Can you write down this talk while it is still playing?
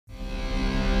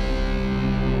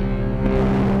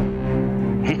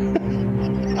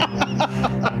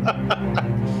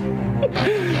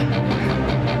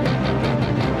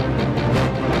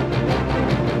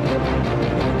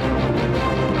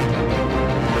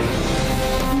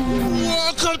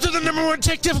the #1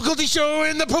 tech difficulty show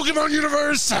in the Pokemon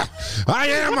universe. I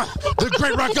am the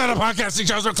Great Rock God of Podcasting,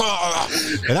 Charles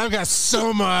McFall, and I've got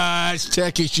so much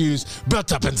tech issues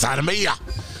built up inside of me.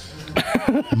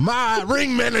 My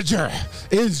ring manager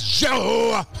is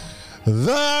Joe,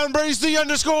 the Embrace the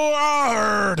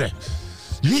 _ard.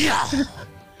 Yeah.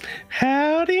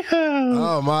 Howdy ho.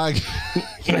 Oh my.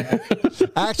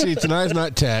 Actually, tonight's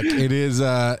not tech. It is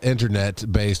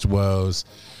internet-based woes.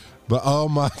 But oh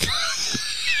my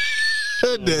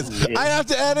goodness. I have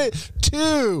to edit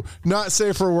 2 not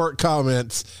safe for work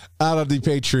comments out of the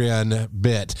Patreon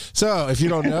bit. So if you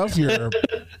don't know, if you're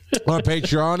on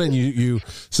Patreon and you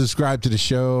subscribe to the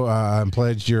show and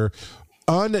pledge your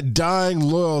undying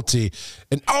loyalty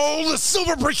and all the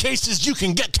silver briefcases you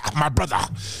can get, my brother,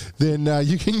 then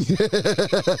you can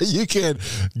you can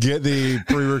get the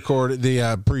pre-recorded,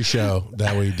 the pre-show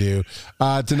that we do.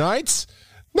 Tonight's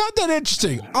not that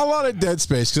interesting. A lot of dead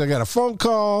space because I got a phone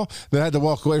call. Then I had to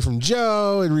walk away from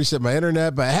Joe and reset my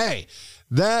internet. But hey,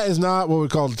 that is not what we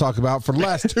called to talk about. For the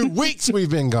last 2 weeks, we've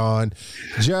been gone.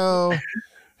 Joe,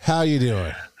 how you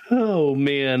doing? Oh,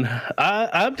 man.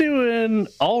 I'm doing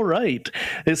all right.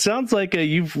 It sounds like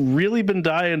you've really been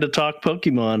dying to talk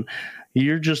Pokemon.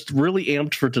 You're just really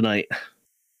amped for tonight.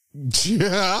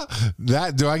 Yeah,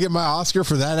 do I get my Oscar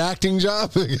for that acting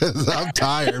job? Because I'm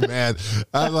tired, man.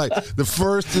 I'm like, the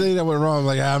first thing that went wrong, I'm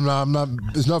like, I'm not,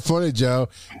 it's not funny, Joe.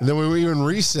 And then when we even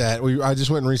reset, I just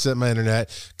went and reset my internet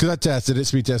because I tested it,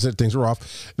 speed tested it, things were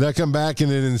off. Then I come back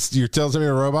and then you're telling me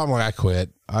a robot. I'm like, I quit.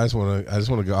 I just want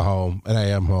to go home, and I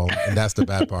am home, and that's the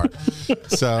bad part.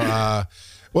 So,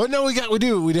 well, no, we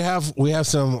have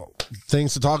some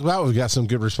things to talk about. We've got some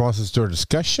good responses to our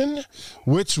discussion,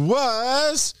 which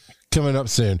was coming up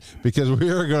soon, because we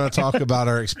are going to talk about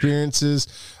our experiences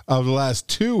of the last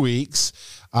 2 weeks.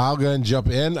 I'll go and jump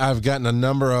in. I've gotten a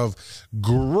number of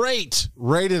great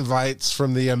raid invites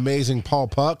from the amazing Paul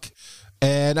Puck,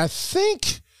 and I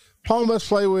think Paul must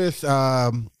play with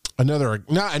not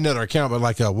another account, but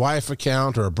like a wife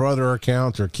account or a brother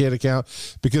account or a kid account,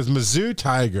 because Mizzou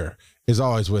Tiger is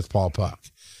always with Paul Puck.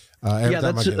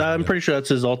 I'm pretty sure that's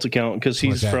his alt account because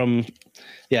he's from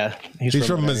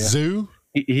Mizzou.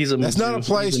 He's a That's Mizzou. not a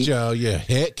place, Joe. You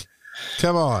hick.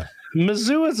 Come on.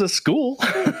 Mizzou is a school.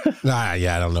 I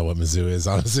don't know what Mizzou is,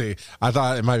 honestly. I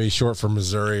thought it might be short for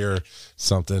Missouri or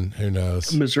something. Who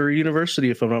knows? Missouri University,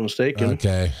 if I'm not mistaken.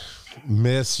 Okay.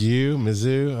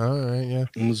 Mizzou. All right, yeah.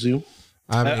 Mizzou.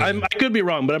 I could be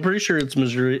wrong, but I'm pretty sure it's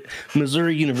Missouri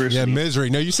University. Yeah, Misery.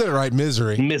 No, you said it right.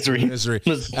 Misery.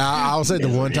 I'll say the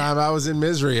one time I was in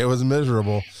Misery, it was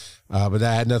miserable. But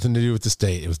that had nothing to do with the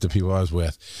state. It was the people I was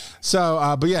with.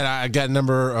 So, but yeah, I got a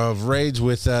number of raids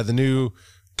with the new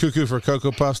Cuckoo for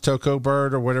Cocoa Puffs, Toco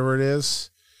Bird, or whatever it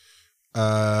is.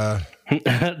 Tapu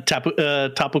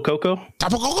Koko?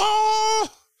 Tapu Koko!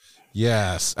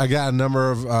 Yes. I got a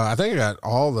number of, I think I got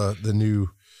all the new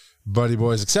Buddy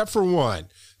Boys, except for one.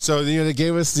 So, they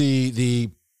gave us the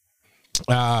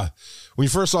when you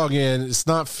first log in, it's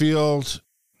not field.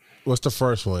 What's the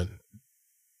first one?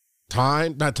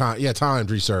 Timed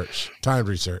research.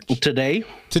 Today.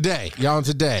 Yeah, on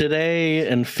today. Today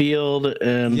and field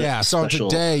and so on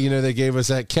today, they gave us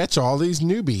that catch all these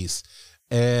newbies.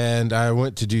 And I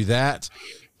went to do that.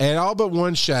 And all but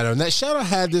one shadow. And that shadow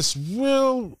had this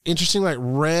real interesting, like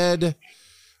red,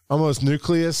 almost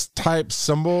nucleus type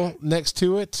symbol next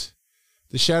to it.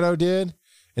 The shadow did.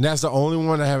 And that's the only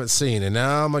one I haven't seen. And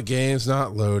now my game's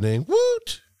not loading.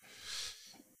 Woot!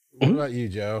 What about you,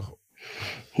 Joe?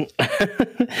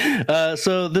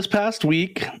 So this past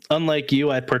week, unlike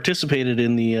you, I participated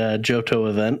in the Johto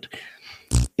event,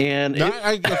 and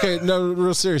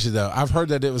real seriously though, I've heard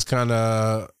that it was kind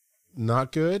of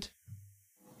not good.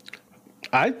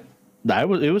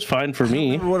 It was fine for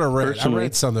me. What I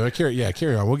read something.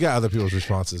 Carry on. We'll get other people's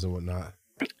responses and whatnot.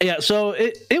 Yeah, so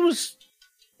it was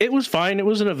fine. It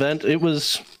was an event. It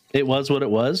was what it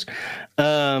was.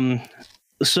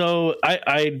 So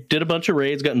I did a bunch of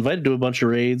raids, got invited to a bunch of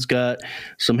raids, got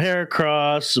some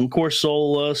Heracross, some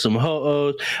Corsola, some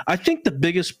Ho-Ohs. I think the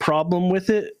biggest problem with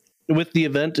the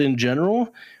event in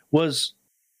general was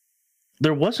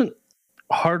there wasn't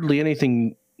hardly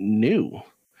anything new.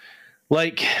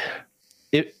 Like,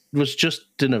 it was just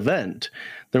an event.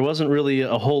 There wasn't really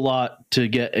a whole lot to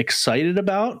get excited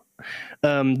about.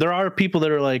 There are people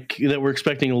that were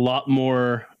expecting a lot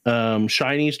more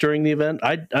shinies during the event.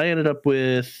 I ended up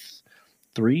with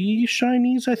 3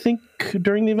 shinies, I think,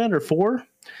 during the event, or 4.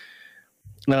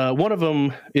 One of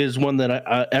them is one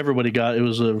that everybody got. It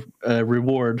was a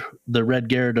reward, the red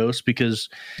Gyarados, because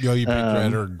you picked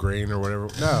red or green or whatever.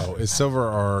 No, it's silver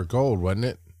or gold, wasn't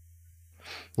it?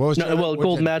 What was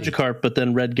gold Magikarp, but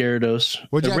then red Gyarados.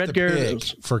 What'd you have to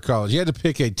pick for college? You had to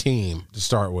pick a team to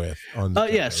start with.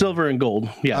 Silver and gold.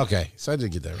 Yeah. Okay, so I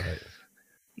did get that right.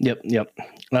 Yep.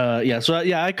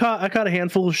 I caught a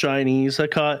handful of shinies.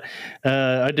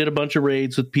 I did a bunch of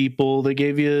raids with people. They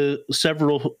gave you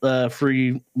several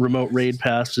free remote raid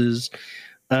passes.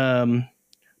 All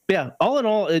in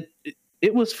all,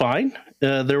 it was fine.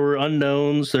 There were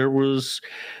unknowns. There was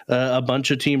a bunch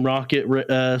of Team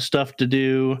Rocket stuff to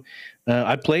do.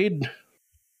 I played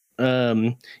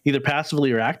either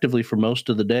passively or actively for most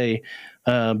of the day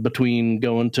between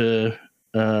going to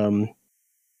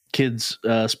kids'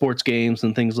 sports games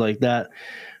and things like that.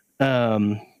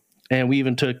 And we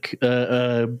even took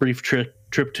a brief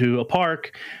trip to a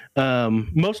park.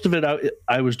 Most of it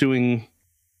I was doing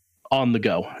on the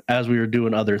go as we were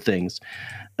doing other things.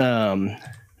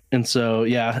 And so,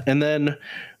 and then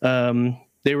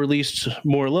they released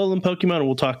more Alolan Pokemon, and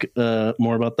we'll talk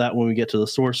more about that when we get to the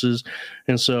sources.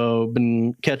 And so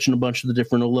been catching a bunch of the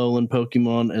different Alolan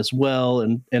Pokemon as well,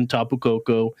 and Tapu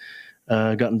Koko.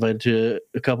 Got invited to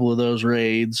a couple of those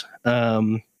raids.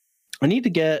 I need to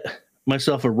get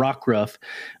myself a Rockruff.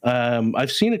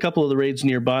 I've seen a couple of the raids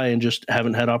nearby and just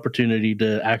haven't had opportunity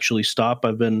to actually stop.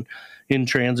 I've been in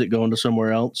transit going to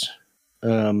somewhere else.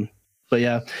 But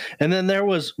yeah, and then there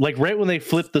was like right when they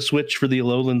flipped the switch for the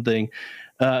Alolan thing,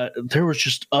 there was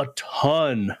just a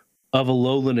ton of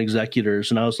Alolan executors,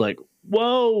 and I was like,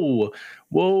 whoa,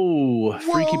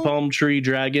 freaky palm tree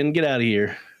dragon, get out of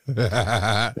here.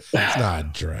 It's not a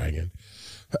dragon.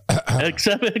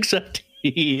 except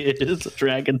he is a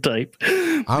dragon type.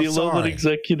 I'm the Alolan sorry.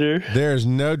 executor. There's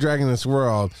no dragon in this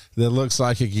world that looks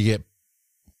like it could get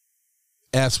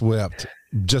whipped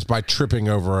just by tripping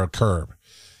over a curb.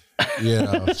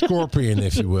 Scorpion,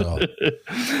 if you will.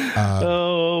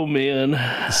 Oh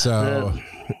man. So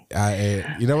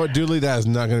you know what, Dooley, that is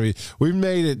not going to be. We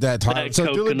made it that title.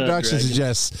 So Dooley Productions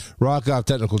suggests Rock Off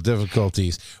Technical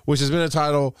Difficulties, which has been a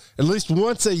title at least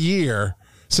once a year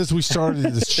since we started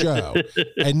this show.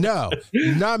 And no,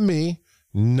 not me,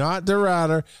 not the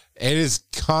router. It is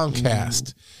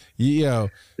Comcast. Yeah.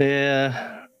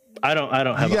 I don't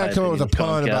have. You got to come up with a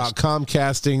pun about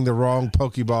Comcasting the wrong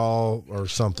Pokeball or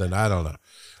something. I don't know.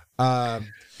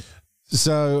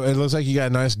 So it looks like you got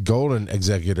a nice golden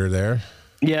executor there.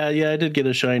 Yeah, I did get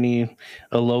a shiny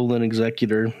Alolan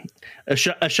executor, a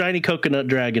shiny coconut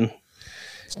dragon.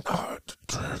 It's not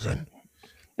a dragon.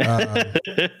 I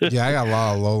got a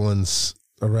lot of Lowlands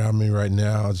around me right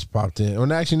now. I just popped in.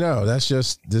 Well, actually, no. That's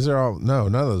just these are all. No,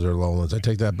 none of those are Lowlands. I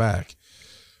take that back.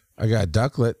 I got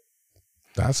Ducklet.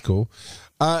 That's cool.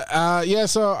 So I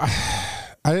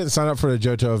didn't sign up for the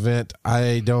Johto event.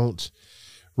 I don't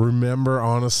remember,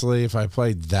 honestly, if I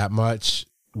played that much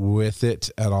with it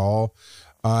at all.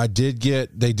 They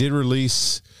did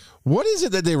release, what is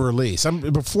it that they released?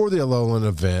 Before the Alolan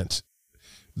event,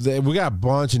 we got a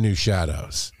bunch of new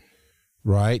shadows,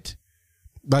 right?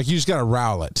 Like you just got a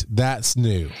Rowlet. That's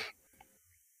new.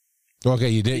 Okay,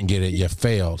 you didn't get it. You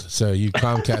failed. So you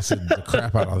Comcasted the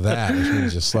crap out of that, which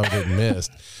means you slowed it and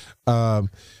missed.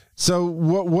 So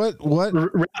what?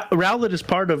 Rowlet is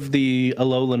part of the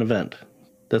Alolan event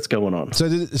that's going on. So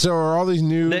are all these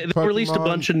new? They released a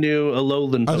bunch of new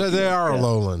Alolan. Oh, they are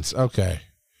Alolans. Okay.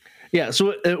 Yeah,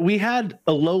 so we had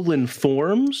Alolan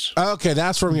forms. Okay,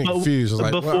 that's where I'm getting confused. I was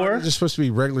like, before, is this supposed to be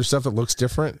regular stuff that looks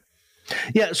different?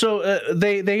 Yeah, so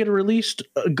they had released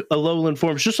Alolan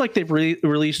forms, just like they've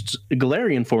released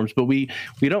Galarian forms, but we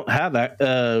don't have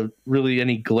really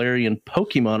any Galarian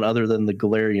Pokemon other than the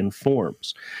Galarian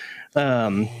forms.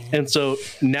 And so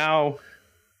now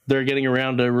they're getting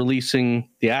around to releasing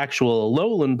the actual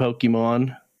Alolan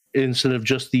Pokemon instead of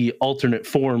just the alternate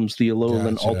forms, the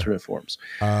Alolan alternate forms.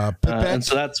 And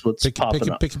so that's what's popping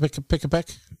up. Pick a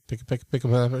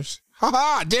peppers. Ha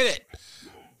ha! Did it.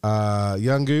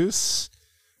 Young Goose.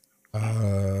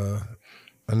 I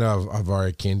know I've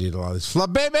already candied a lot of these.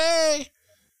 Flabébé!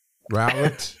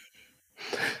 Rowlet.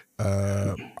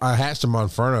 I hatched a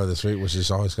Monferno this week, which is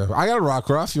always good. I got a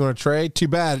Rockruff. You want to trade? Too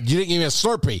bad. You didn't give me a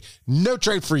Slurpee. No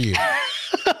trade for you.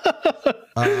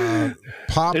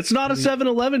 It's not a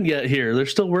 7-Eleven yet here. They're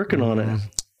still working on it.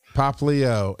 Pop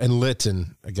Leo and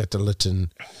Litten. I got the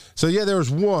Litten. So yeah, there was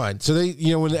one. So they,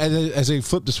 as they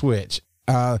flip the switch,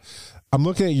 I'm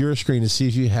looking at your screen to see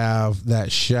if you have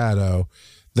that shadow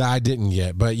that I didn't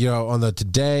get. But, on the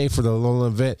today for the Alolan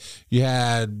event, you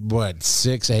had,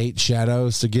 6, 8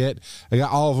 shadows to get? I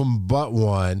got all of them but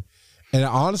one. And it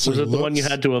honestly was it the one you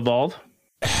had to evolve?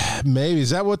 Maybe. Is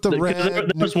that what the red... There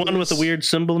was one with a weird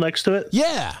symbol next to it?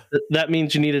 Yeah. That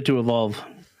means you needed to evolve.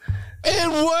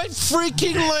 In what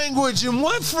freaking language, in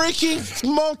what freaking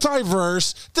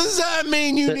multiverse does that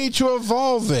mean you need to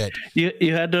evolve it?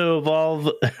 You had to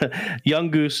evolve Young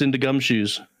Goose into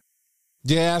Gumshoes.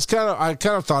 Yeah, I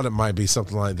kind of thought it might be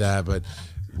something like that, but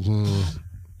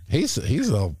he's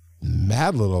a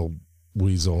mad little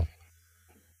weasel.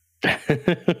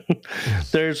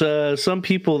 There's some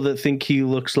people that think he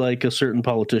looks like a certain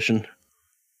politician.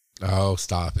 Oh,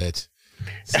 stop it.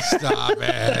 Stop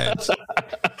it.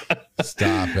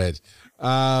 Stop it.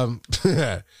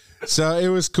 So it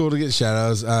was cool to get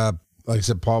shout-outs. Like I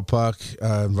said, Paul Puck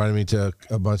invited me to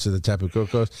a bunch of the Tapu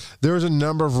Kokos. There was a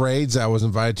number of raids I was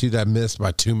invited to that I missed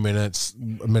by 2 minutes,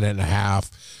 a minute and a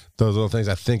half. Those little things.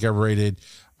 I think I raided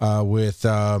with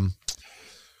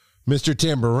Mr.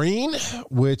 Tambourine,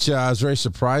 which I was very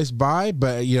surprised by.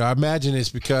 But, you know, I imagine it's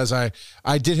because I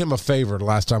did him a favor the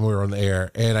last time we were on the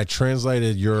air, and I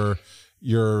translated your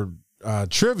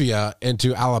trivia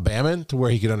into Alabaman to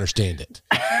where he could understand it.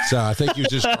 So I think he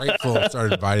was just grateful and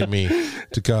started inviting me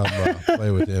to come play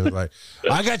with him. Like,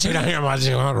 I got you down here, my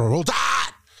roll.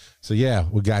 So yeah,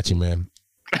 we got you, man.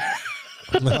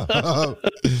 But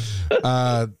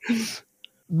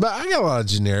I got a lot of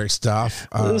generic stuff.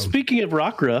 Speaking of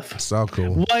Rockruff, so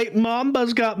cool. White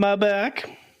Mamba's got my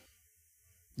back.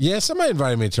 Yeah, somebody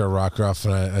invited me to a Rockruff,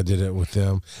 and I did it with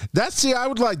them. I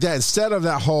would like that instead of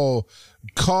that whole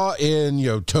call in,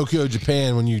 Tokyo,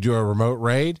 Japan when you do a remote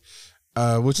raid,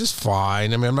 which is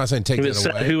fine. I mean, I'm not saying take it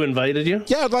away. Who invited you?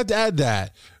 Yeah, I'd like to add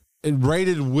that.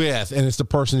 Rated with, and it's the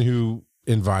person who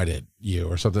invited you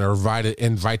or something, or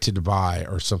invited by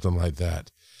or something like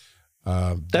that.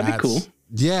 That'd be cool.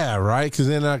 Yeah, right? Because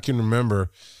then I can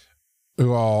remember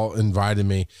who all invited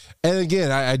me. And again,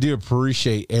 I do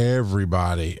appreciate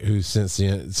everybody who sends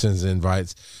the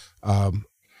invites.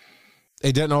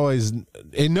 It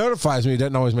notifies me. It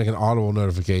doesn't always make an audible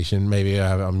notification. Maybe I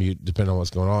have it on mute depending on what's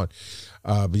going on.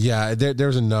 But yeah,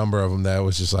 there's a number of them that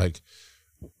was just like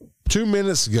 2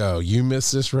 minutes ago, you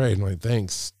missed this raid. I'm like,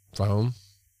 thanks, phone.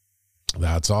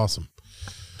 That's awesome.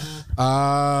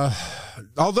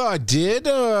 Although I did,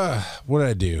 what did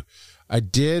I do? I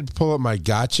did pull up my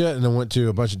gacha and then went to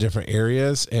a bunch of different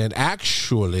areas, and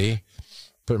actually,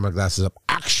 putting my glasses up,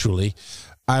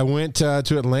 I went to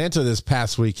Atlanta this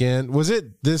past weekend. Was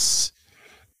it this?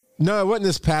 No, it wasn't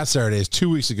this past Saturday. It's 2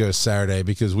 weeks ago Saturday,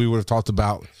 because we would have talked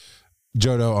about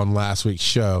Johto on last week's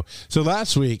show. So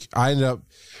last week, I ended up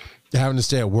having to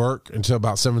stay at work until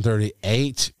about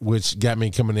 7:38, which got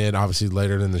me coming in obviously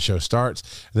later than the show starts.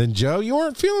 And then, Joe, you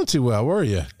weren't feeling too well, were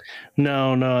you?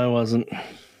 No, I wasn't.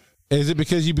 Is it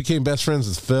because you became best friends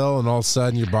with Phil and all of a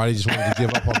sudden your body just wanted to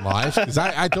give up on life? Because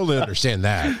I totally understand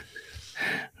that.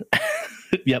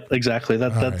 Yep, exactly.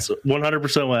 That's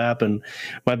 100% what happened.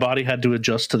 My body had to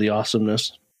adjust to the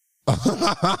awesomeness.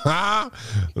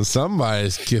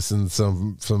 Somebody's kissing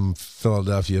some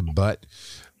Philadelphia butt.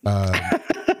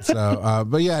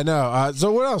 But yeah, no.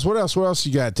 So what else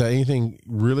you got? Anything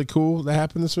really cool that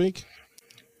happened this week?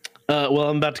 Well,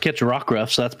 I'm about to catch a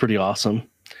Rockruff, so that's pretty awesome.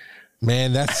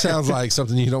 Man, that sounds like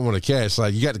something you don't want to catch.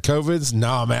 Like, you got the COVIDs?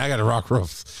 No, man, I got a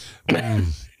Rockruff.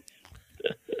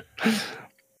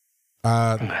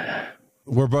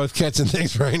 We're both catching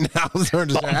things right now.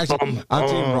 Actually, I'm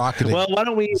team rocketing. Well, why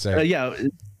don't we?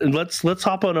 Let's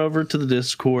hop on over to the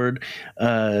Discord.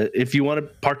 If you want to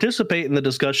participate in the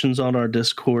discussions on our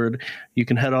Discord, you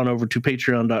can head on over to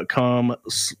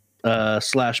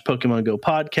patreon.com/Pokemon Go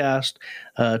podcast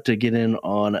to get in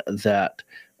on that.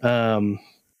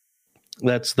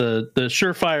 That's the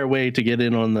surefire way to get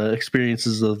in on the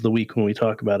experiences of the week when we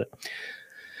talk about it.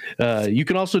 You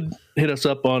can also hit us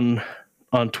up on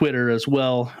Twitter as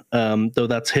well, though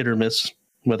that's hit or miss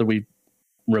whether we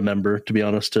remember, to be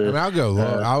honest. I'll go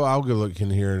look. I'll go look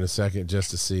in here in a second just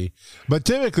to see. But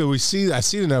typically I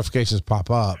see the notifications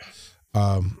pop up.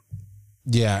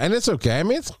 Yeah, and it's okay. I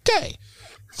mean, it's okay.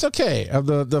 It's okay. Of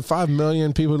the 5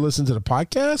 million people who listen to the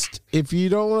podcast, if you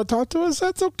don't want to talk to us,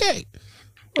 that's okay.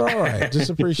 All right. Just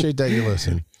appreciate that you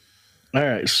listen. All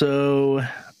right. So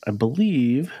I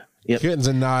believe Kittens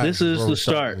and Knives. This is the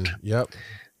start. Yep.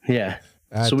 Yeah.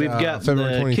 So we've got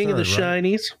the King of the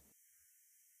Shinies.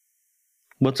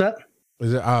 What's that?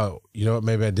 Is it? Oh, you know what?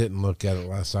 Maybe I didn't look at it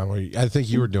last time. I think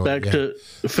you were doing back to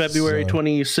February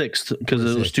 26th, because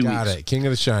it was 2 weeks. Got it. King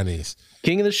of the Shinies.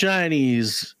 King of the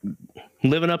Shinies,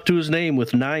 living up to his name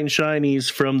with 9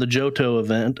 shinies from the Johto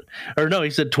event. Or no, he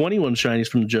said 21 shinies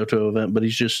from the Johto event, but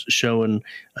he's just showing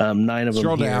 9 of them.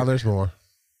 Scroll down. There's more.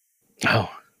 Oh,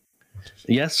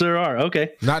 yes, there are.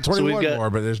 Okay, not 21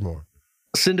 more, but there's more.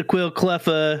 Cyndaquil,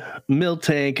 Cleffa,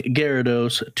 Miltank,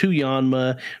 Gyarados, 2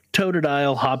 Yanma,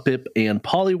 Totodile, Hoppip, and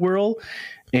Poliwhirl.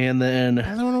 and then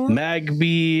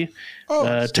Magby,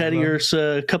 Teddy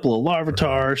Ursa, a couple of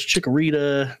Larvitars,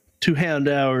 Chikorita, 2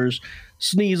 Houndours,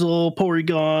 Sneasel,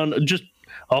 Porygon, just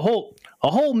a whole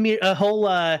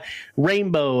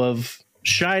rainbow of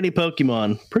shiny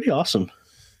Pokemon. Pretty awesome.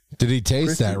 Did he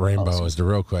taste that rainbow? Awesome. Is the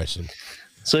real question.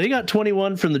 So he got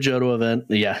 21 from the Johto event.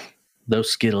 Yeah, those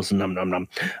Skittles, nom nom nom.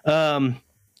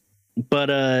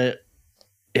 But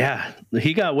yeah,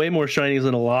 he got way more shinies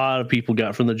than a lot of people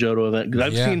got from the Johto event.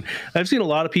 I've seen a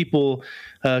lot of people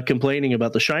complaining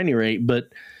about the shiny rate, but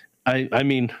I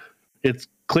mean, it's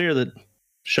clear that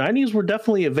shinies were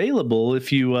definitely available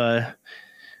if you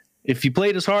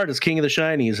played as hard as King of the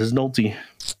Shinies as Nolte.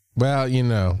 Well, you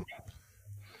know,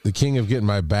 the king of getting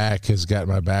my back has got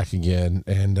my back again,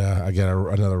 and I got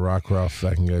another Rockruff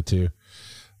I can go to.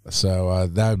 So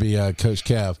that would be Coach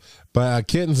Kev. But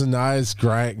Kittens and Knives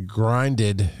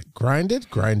grinded.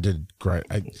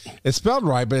 It's spelled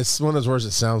right, but it's one of those words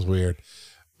that sounds weird.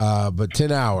 But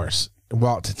 10 hours.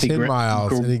 Walked to 10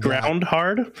 miles. Ground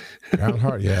hard? Ground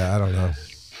hard? Yeah, I don't know.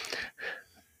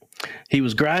 He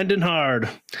was grinding hard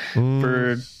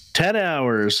for 10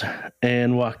 hours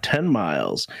and walked 10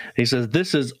 miles. He says,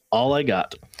 this is all I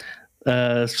got.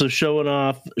 So showing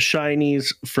off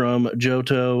shinies from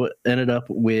Johto, ended up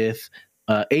with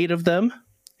 8 of them,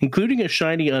 including a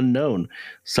shiny unknown.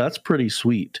 So that's pretty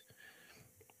sweet,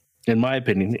 in my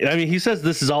opinion. I mean, he says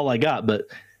this is all I got, but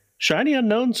shiny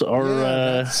unknowns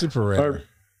are super rare. Are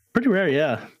pretty rare,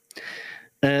 yeah.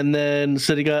 And then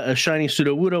said he got a shiny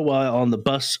Sudowoodo while on the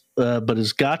bus, but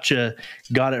his gotcha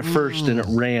got it first and it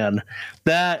ran.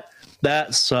 That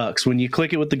sucks when you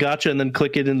click it with the gotcha and then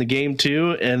click it in the game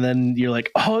too, and then you're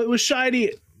like, oh, it was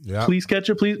shiny. Yep. Please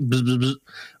catch it, please. Bzz, bzz, bzz.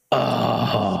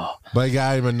 Oh. But he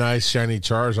got him a nice shiny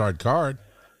Charizard card.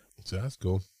 So that's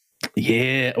cool.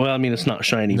 Yeah. Well, I mean, it's not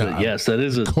shiny, but yes, that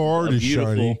is a card is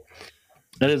shiny.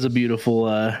 That is a beautiful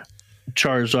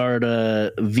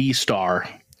Charizard V-Star.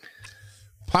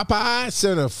 Popeye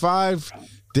 705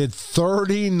 did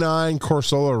 39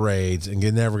 Corsola raids and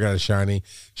never got a shiny.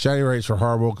 Shiny rates were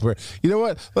horrible. You know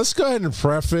what? Let's go ahead and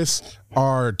preface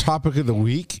our topic of the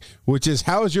week, which is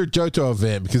how was your Johto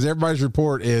event? Because everybody's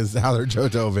report is how their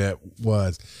Johto event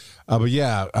was. But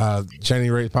yeah, shiny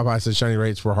rates. Popeye says shiny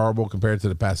rates were horrible compared to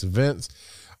the past events.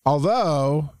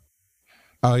 Although,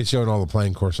 he's showing all the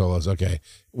plain Corsolas. Okay,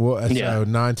 well, so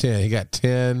 9-10. He got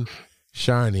 10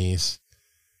 shinies.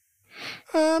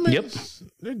 I mean,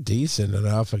 they're decent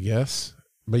enough, I guess.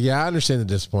 But yeah, I understand the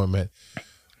disappointment.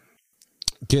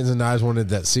 Kittens and Knives wanted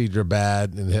that Seadra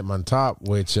bad and hit him on top,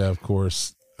 which of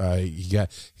course you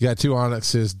got 2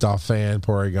 Onyxes, Dolphin,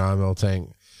 Porygon,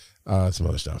 Miltank, some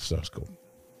other stuff. So it's cool.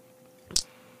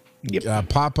 Yep.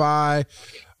 Popeye.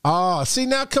 Oh, see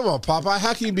now, come on, Popeye.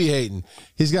 How can you be hating?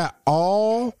 He's got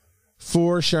all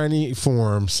 4 shiny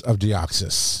forms of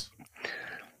Deoxys.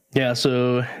 Yeah,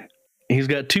 so he's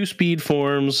got 2 speed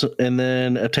forms and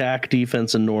then attack,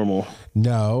 defense, and normal.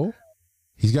 No,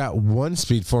 he's got 1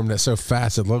 speed form that's so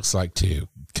fast it looks like 2.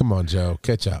 Come on, Joe,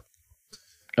 catch up.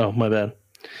 Oh, my bad.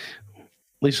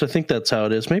 At least I think that's how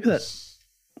it is.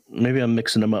 Maybe I'm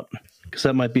mixing them up because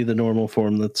that might be the normal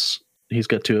form. He's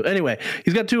got 2. Anyway,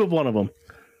 he's got 2 of one of them.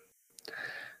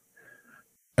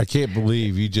 I can't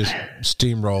believe you just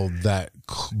steamrolled that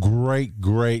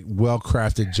great,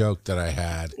 well-crafted joke that I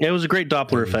had. It was a great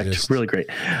Doppler effect. Really great.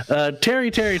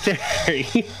 Terry.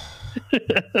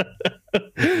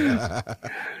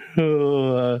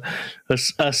 A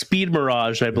speed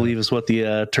mirage, I believe, is what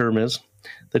the term is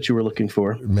that you were looking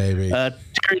for. Maybe.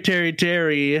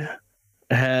 Terry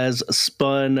has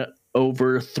spun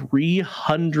over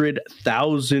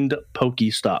 300,000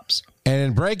 Pokestops. And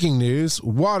in breaking news,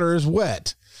 water is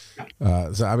wet.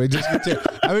 So I mean,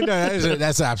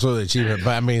 that's absolutely achievement.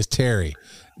 But I mean, it's Terry.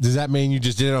 Does that mean you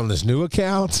just did it on this new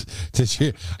account?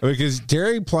 Because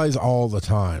Terry plays all the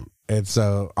time, and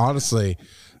so honestly,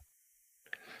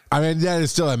 I mean that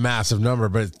is still a massive number,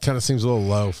 but it kind of seems a little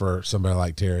low for somebody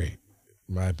like Terry,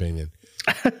 in my opinion.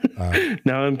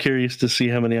 Now I'm curious to see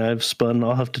how many I've spun.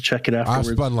 I'll have to check it afterwards.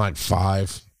 I've spun like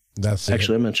 5. That's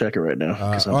actually, I'm gonna check it right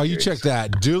now. You check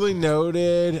that. Duly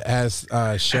noted as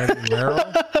Shannon Merrill.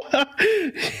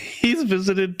 He's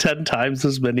visited 10 times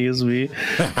as many as me.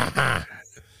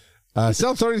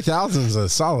 Still 30,000 is a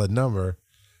solid number.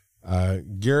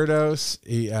 Gyarados,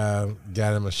 he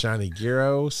got him a shiny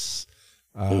Gyarados.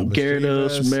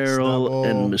 Gyarados, Merrill, Snubble,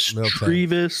 and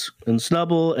Mischievous, and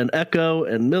Snubble, and Echo,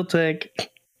 and Miltank.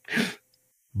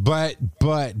 But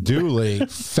Dooley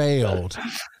failed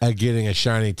at getting a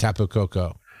shiny Tapu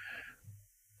Koko.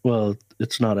 Well,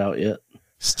 it's not out yet.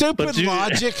 Stupid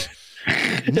logic.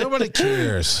 Nobody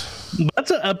cares.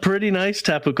 That's a pretty nice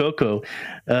Tapu Koko.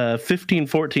 15,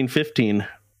 14, 15.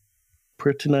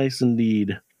 Pretty nice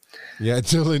indeed. Yeah,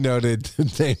 duly noted.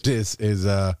 Name is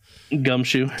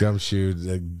Gumshoe,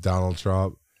 Donald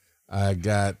Trump. I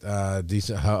got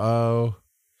decent Ho-Oh.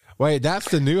 Wait, that's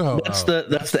the new Ho-Oh. That's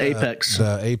the Apex.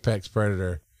 The Apex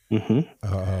Predator. Mm-hmm.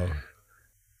 Oh,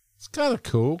 it's kind of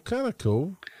cool.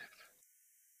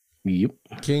 Yep.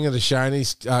 King of the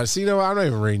Shinies. See, no, I'm not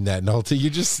even reading that, Nolte. You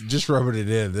just rubbing it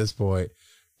in at this point.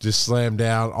 Just slam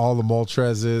down all the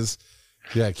Moltrezes.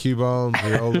 Yeah, Cubone,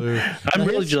 Riolu. I'm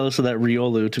really jealous of that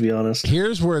Riolu, to be honest.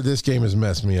 Here's where this game has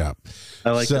messed me up.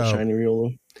 I like that shiny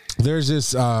Riolu. There's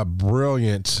this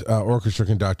brilliant orchestra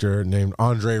conductor named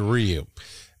Andre Rieu,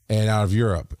 and out of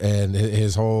Europe. And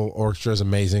his whole orchestra is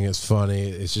amazing. It's funny.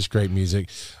 It's just great music.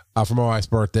 For my wife's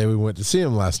birthday, we went to see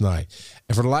him last night.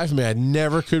 And for the life of me, I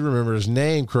never could remember his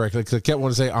name correctly because I kept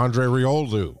wanting to say Andre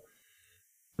Riolu.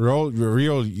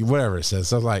 Riolu, whatever it says.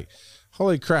 So I was like,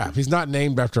 holy crap, he's not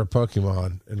named after a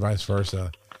Pokemon and vice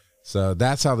versa. So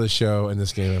that's how this show and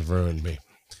this game have ruined me.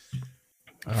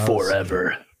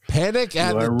 Forever. Panic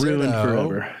at the ruined Ditto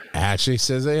forever. actually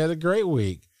says they had a great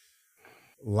week.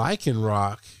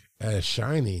 Lycanroc at a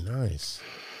shiny. Nice.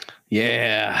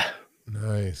 Yeah.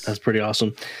 Nice. That's pretty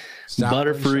awesome. Stoutland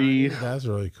Butterfree. shiny, that's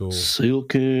really cool.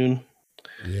 Suicune.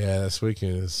 Yeah, that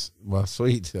Suicune is, well,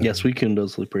 sweet. Yeah, Suicune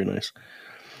does look pretty nice.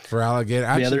 For Alligator.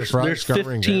 Actually, Yeah, there's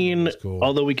 15, cool.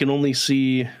 although we can only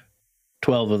see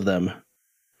 12 of them.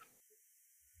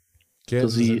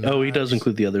 Does he does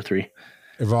include the other 3.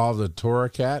 Evolved a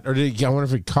Torracat? Or did he, I wonder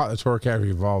if he caught the Torracat or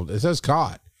he evolved. It says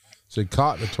caught. So he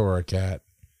caught the Torracat.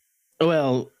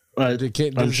 Well,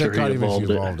 I'm sure he evolved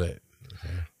it.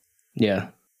 Okay. Yeah.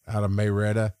 Out of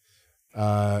Mayretta.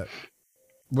 What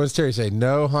does Terry say?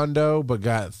 No hundo, but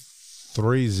got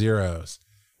 3 zeros.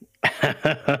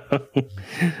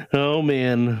 Oh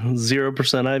man, 0%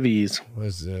 IVs. What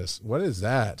is this? What is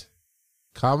that?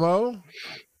 Camo?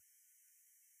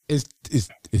 Is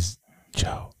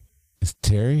Joe? Is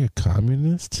Terry a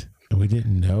communist? And we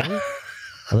didn't know?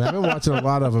 I mean, I've been watching a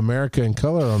lot of America in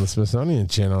Color on the Smithsonian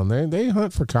Channel, and they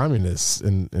hunt for communists.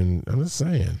 And I'm just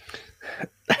saying.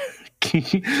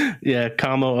 Yeah,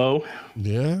 Camo O.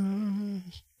 Yeah.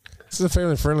 This is a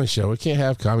family-friendly show. We can't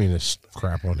have communist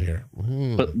crap on here.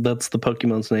 But that's the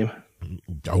Pokemon's name.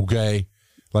 Okay.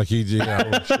 Like you do,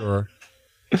 I'm sure.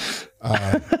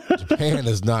 Japan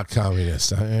is not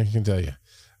communist. I can tell you.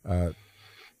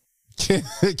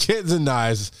 Kids and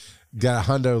Knives got a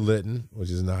Hundo Litten, which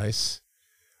is nice.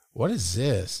 What is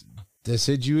this?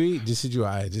 Decidui?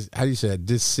 How do you say that?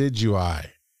 Decidui.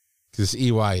 Because it's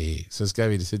EYE. So it's got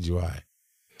to be Decidui.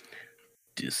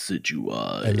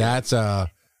 Decidui. And that's a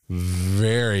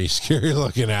very scary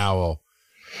looking owl.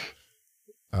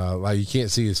 Like you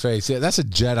can't see his face. Yeah, that's a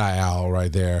Jedi owl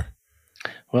right there.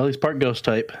 Well, he's part ghost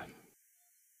type.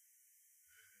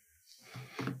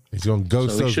 He's going to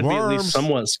ghost so he those should worms. Be at least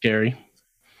somewhat scary.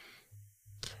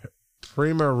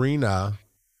 Primarina.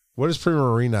 What does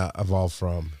Primarina evolve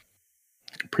from?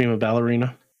 Prima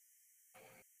Ballerina.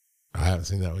 I haven't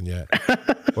seen that one yet.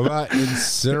 What about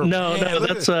Incineroar? No,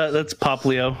 that's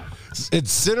Poplio.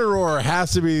 Incineroar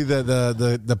has to be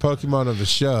the Pokemon of the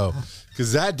show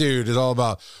because that dude is all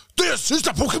about this is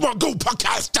the Pokemon Go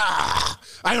podcaster.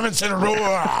 I am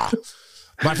Incineroar.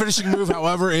 My finishing move,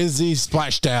 however, is the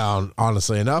splashdown.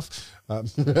 Honestly enough,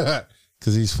 because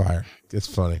he's fire. It's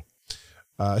funny.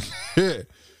 But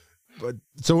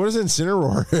so what is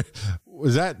Incineroar?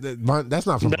 Was that's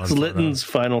not from that's Litten's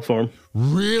final form.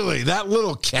 Really? That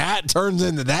little cat turns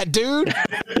into that dude?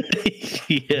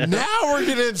 Yeah. Now we're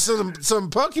getting some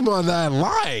Pokemon that I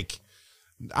like.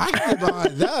 I can get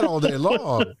behind that all day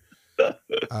long.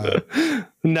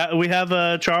 Now we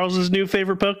have Charles's new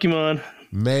favorite Pokemon.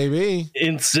 Maybe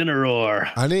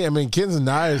Incineroar. I mean, Kins and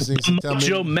Knives needs to tell me.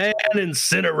 Macho Man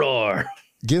Incineroar.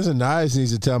 Kins and Knives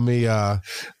needs to tell me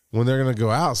when they're gonna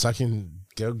go out so I can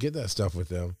go get that stuff with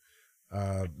them.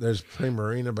 There's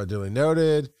Primarina by Duly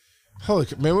Noted. Holy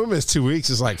man, we missed 2 weeks.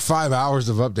 It's like 5 hours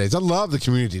of updates. I love the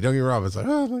community. Don't get me wrong. It's like,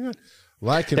 oh my god,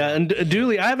 like it. Yeah, and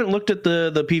Dooley, I haven't looked at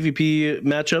the PvP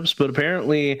matchups, but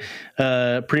apparently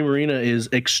Primarina is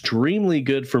extremely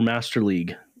good for Master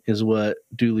League, is what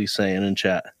Dooley's saying in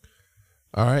chat.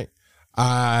 All right.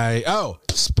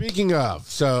 Speaking of,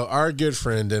 so our good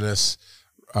friend Dennis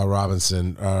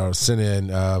Robinson sent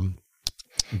in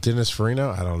Dennis Farina.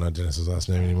 I don't know Dennis's last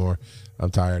name anymore. I'm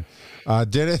tired.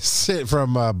 Dennis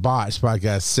from Botch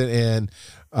Podcast sent in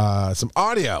some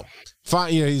audio.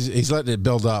 Fine, he's letting it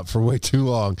build up for way too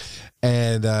long,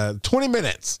 and 20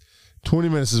 minutes. 20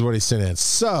 minutes is what he sent in.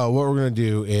 So what we're going to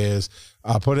do is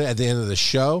put it at the end of the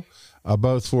show.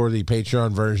 both for the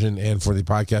Patreon version and for the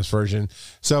podcast version.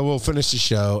 So we'll finish the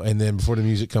show, and then before the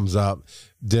music comes up,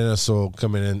 Dennis will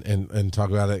come in and talk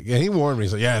about it. And he warned me.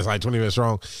 He's like, yeah, it's like 20 minutes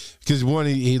wrong. Because one,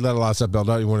 he let a lot of stuff build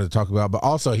out he wanted to talk about. But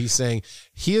also he's saying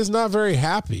he is not very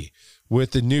happy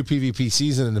with the new PvP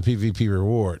season and the PvP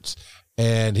rewards.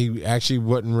 And he actually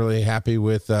wasn't really happy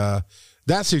with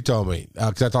that's who told me,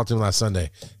 because I talked to him last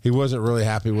Sunday. He wasn't really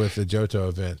happy with the Johto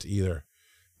event either.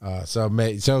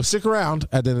 So stick around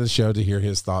at the end of the show to hear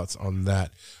his thoughts on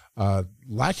that.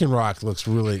 Lycanroc looks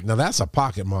really, now that's a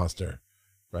pocket monster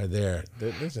right there.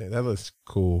 That looks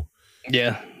cool.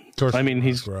 Yeah. I mean,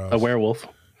 he's a werewolf.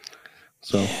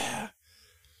 So yeah.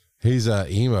 He's a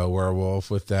emo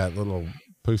werewolf with that little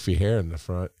poofy hair in the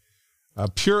front.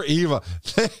 Pure Evil.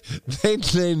 They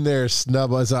named their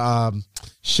Snubble as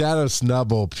Shadow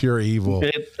Snubble, Pure Evil.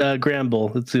 It's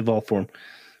Granbull. It's the evolved form.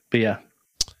 But yeah.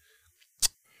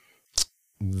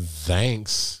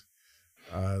 Thanks.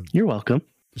 You're welcome.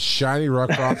 Shiny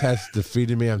Rockroff has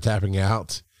defeated me. I'm tapping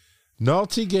out.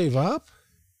 Nulty gave up?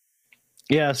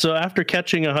 Yeah, so after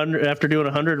catching 100, after doing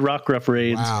 100 Rockruff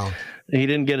raids, wow. He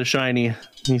didn't get a shiny.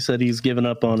 He said he's given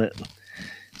up on it.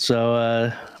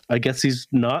 So I guess he's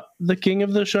not the king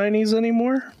of the shinies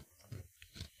anymore.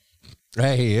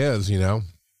 Hey, he is, you know.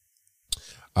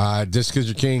 Just because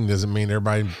you're king doesn't mean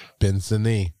everybody bends the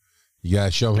knee. You got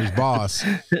to show him who's boss.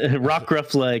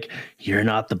 Rockruff's like, you're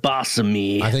not the boss of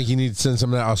me. I think you need to send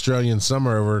some of that Australian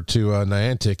summer over to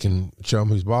Niantic and show him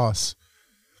who's boss.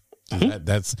 Mm-hmm.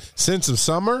 That's send some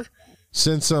summer,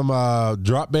 send some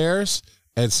drop bears,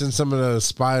 and send some of those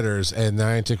spiders, and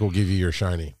Niantic will give you your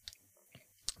shiny.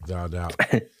 Without doubt.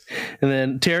 And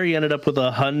then Terry ended up with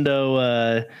a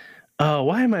hundo.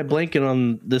 Why am I blanking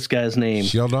on this guy's name?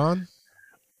 Shieldon?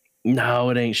 No,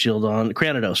 it ain't Shieldon.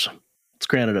 Cranidos. It's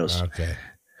Cranidos. Okay.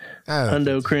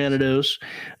 Hundo Cranidos.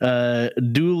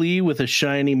 Dooley with a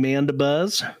shiny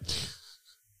Mandibuzz.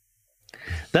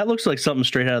 That looks like something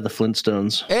straight out of the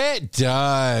Flintstones. It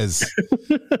does.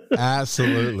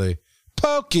 Absolutely.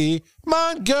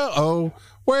 Pokemon Go. Oh,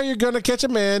 where you're going to catch a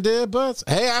Mandibuzz.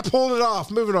 Hey, I pulled it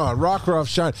off. Moving on. Rockruff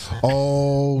shiny.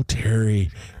 Oh, Terry's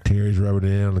rubbing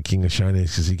it in on the King of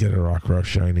Shinies because he got a Rockruff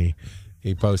shiny.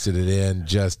 He posted it in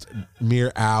just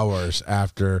mere hours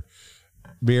after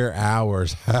he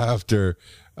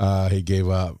gave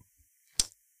up.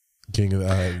 King of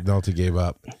Nulty gave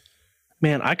up.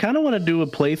 Man, I kind of want to do a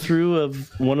playthrough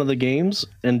of one of the games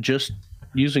and just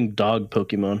using dog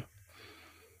Pokemon.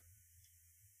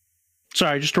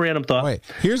 Sorry, just a random thought. Wait,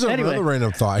 here's another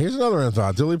random thought.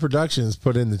 Dooley Productions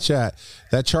put in the chat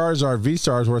that Charizard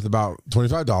V-Star is worth about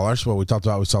 $25. Well, we talked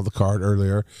about, we saw the card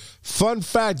earlier. Fun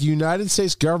fact, United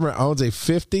States government owns a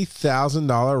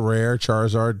 $50,000 rare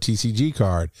Charizard TCG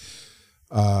card.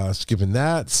 Skipping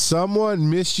that. Someone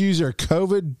misused their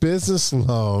COVID business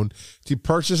loan to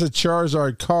purchase a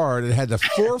Charizard card and had to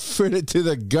forfeit it to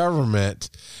the government.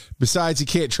 Besides, you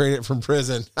can't trade it from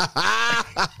prison.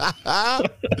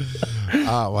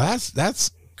 Well,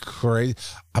 that's crazy.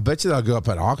 I bet you they'll go up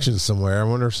at auction somewhere. I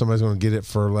wonder if somebody's going to get it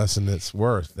for less than it's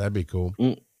worth. That'd be cool.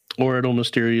 Or it'll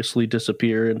mysteriously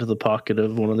disappear into the pocket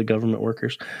of one of the government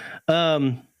workers.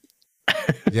 Yeah,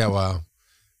 wow.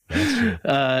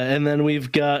 And then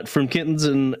we've got from Kittens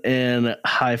and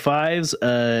High Fives,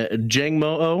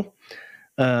 Jangmo-O,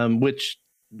 which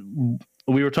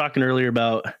we were talking earlier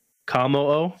about.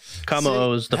 Kamo-O.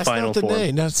 Kamo-O is the final form.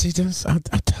 Name. Now, see, I'm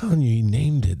telling you, he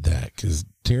named it that because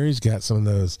Terry's got some of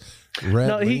those red.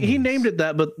 No, he named it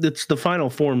that, but it's the final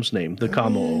form's name, the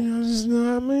Kamo-O.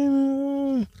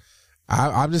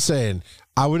 I'm just saying,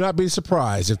 I would not be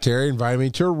surprised if Terry invited me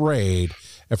to a raid,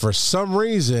 and for some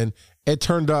reason, it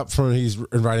turned up from he's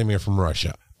inviting me from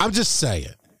Russia. I'm just saying.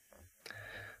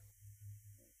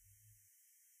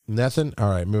 Nothing? All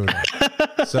right, moving on.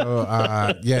 So,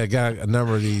 got a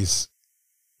number of these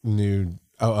new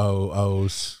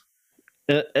OOOs.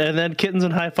 And then Kittens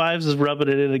and High Fives is rubbing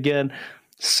it in again.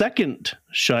 Second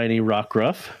shiny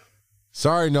Rockruff.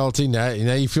 Sorry, Nulty. Now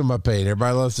you feel my pain.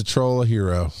 Everybody loves to troll a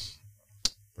hero.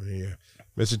 Yeah.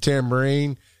 Mr.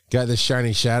 Tambourine got this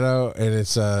shiny shadow, and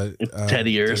it's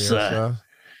Teddiursa.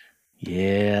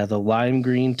 Yeah, the lime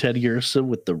green Teddiursa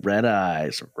with the red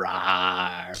eyes.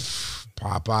 Rawr.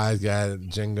 Popeye's got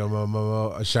Jingo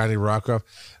Momo, a shiny Rockruff.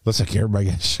 Looks like everybody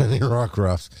got shiny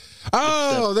Rockruffs.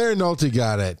 Oh, there Nulty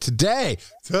got it. Today,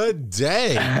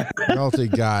 Nulty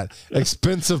got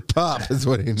expensive pup is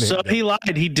what he named. So he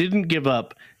lied. He didn't give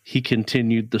up. He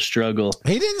continued the struggle.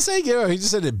 He didn't say give up. He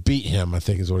just said it beat him, I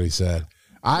think is what he said.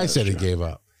 I said he gave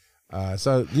up.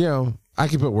 So, I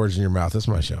can put words in your mouth. That's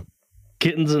my show.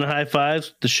 Kittens and High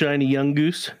Fives, the shiny young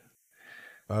goose.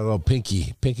 A little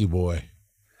pinky boy.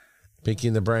 Pinky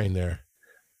and the Brain there.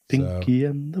 Pinky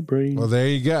and the Brain. Well, there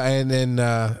you go. And then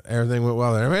everything went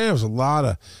well there. Man, there was a lot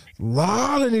of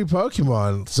new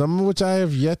Pokemon, some of which I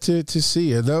have yet to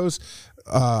see. And those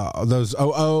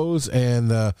OOs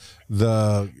and I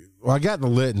got the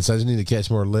Littens. I just need to catch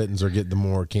more Littens or get the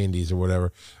more candies or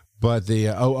whatever. But the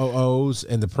OOs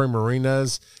and the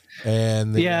Primarinas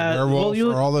and the Werewolf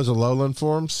are all those Alolan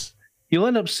forms. You'll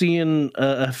end up seeing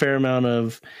a fair amount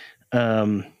of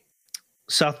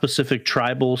South Pacific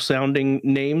tribal sounding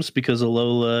names because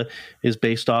Alola is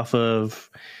based off of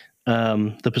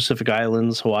the Pacific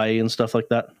Islands, Hawaii, and stuff like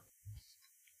that.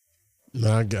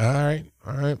 All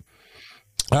right.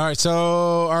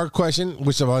 So our question,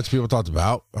 which a bunch of people talked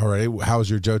about already, how was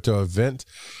your Johto event?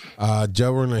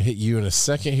 Joe, we're going to hit you in a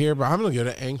second here, but I'm going to go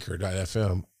to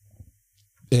Anchor.fm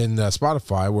in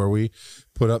Spotify where we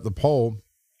put up the poll.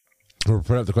 We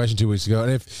put up the question 2 weeks ago.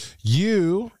 And if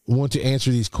you want to answer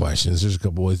these questions, there's a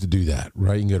couple ways to do that,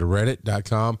 right? You can go to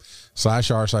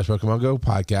reddit.com/r/Pokemon Go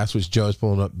podcast, which Joe's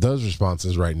pulling up those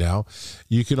responses right now.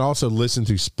 You can also listen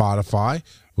to Spotify,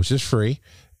 which is free,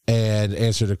 and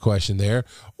answer the question there.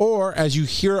 Or as you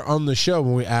hear on the show,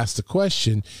 when we ask the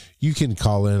question, you can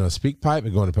call in on SpeakPipe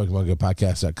and going to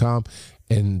PokemonGoPodcast.com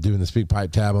and doing the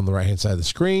SpeakPipe tab on the right-hand side of the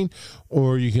screen,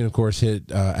 or you can, of course,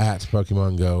 hit at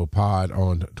Pokemon Go Pod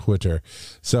on Twitter.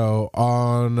 So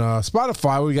on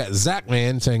Spotify, we got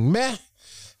Zachman saying, meh,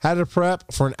 had to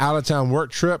prep for an out-of-town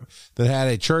work trip that had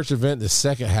a church event the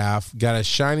second half, got a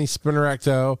shiny Spinarak,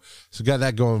 so got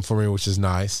that going for me, which is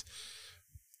nice.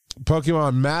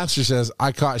 Pokemon Master says,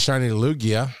 I caught shiny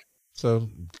Lugia, so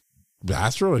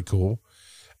that's really cool.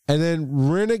 And then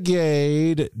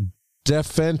Renegade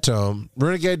Defentum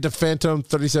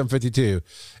 3752.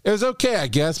 It was okay, I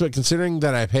guess, but considering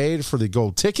that I paid for the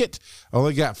gold ticket, I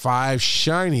only got 5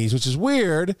 shinies, which is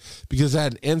weird because I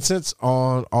had an incense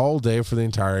on all day for the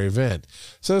entire event.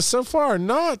 So far,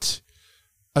 not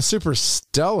a super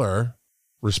stellar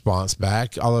response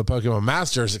back, although Pokemon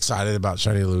Master is excited about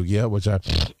shiny Lugia, which I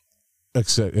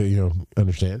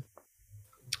understand.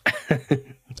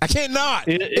 I can't not.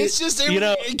 It's just,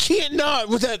 it can't not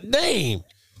with that name.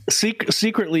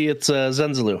 Secretly, it's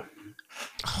Zenzaloo.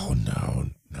 Oh no!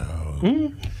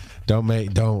 Don't make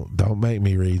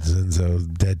me read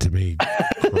Zenzo Dead to Me.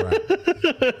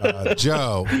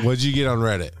 Joe, what'd you get on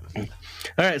Reddit? All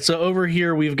right, so over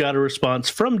here we've got a response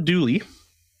from Dooley.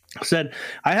 Said,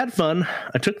 I had fun.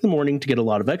 I took the morning to get a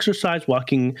lot of exercise,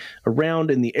 walking around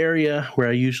in the area where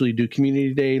I usually do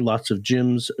community day. Lots of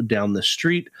gyms down the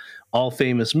street, all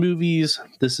famous movies.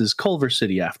 This is Culver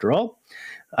City after all.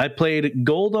 I played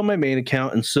gold on my main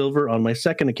account and silver on my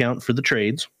second account for the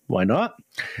trades. Why not?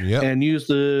 Yep. And used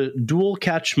the dual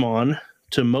catchmon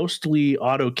to mostly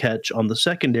auto catch on the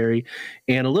secondary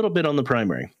and a little bit on the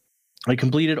primary. I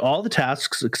completed all the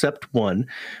tasks except one.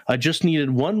 I just needed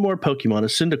one more Pokemon, a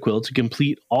Cyndaquil, to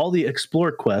complete all the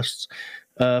Explore quests.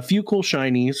 A few cool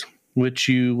shinies, which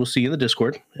you will see in the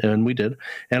Discord, and we did.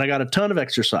 And I got a ton of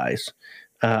exercise.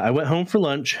 I went home for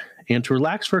lunch and to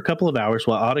relax for a couple of hours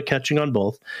while auto-catching on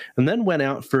both, and then went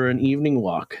out for an evening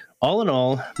walk. All in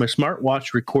all, my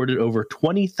smartwatch recorded over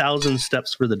 20,000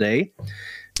 steps for the day.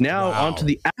 Now on to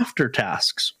the after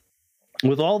tasks.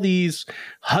 With all these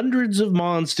hundreds of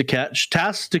mons to catch,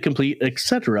 tasks to complete,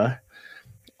 etc.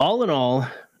 All in all,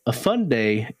 a fun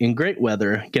day in great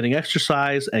weather, getting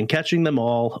exercise and catching them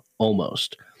all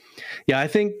almost. Yeah, I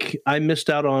think I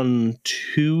missed out on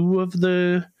 2 of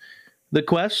the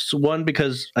quests. One,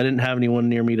 because I didn't have anyone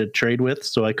near me to trade with,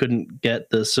 so I couldn't get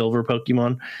the silver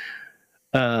Pokemon.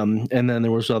 And then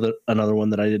there was another one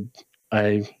that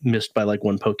I missed by like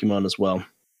 1 Pokemon as well.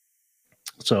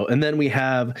 So, and then we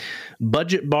have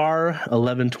Budget Bar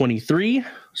 1123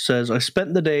 says, I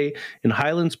spent the day in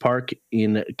Highlands Park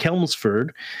in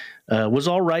Chelmsford. Was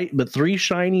all right, but 3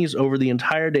 shinies over the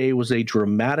entire day was a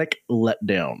dramatic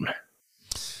letdown.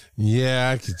 Yeah,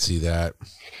 I could see that.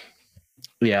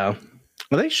 Yeah.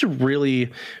 Well, they should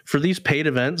really, for these paid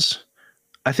events,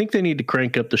 I think they need to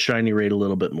crank up the shiny rate a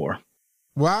little bit more.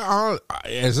 Well,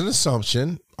 as an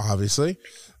assumption, obviously,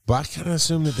 but I kind of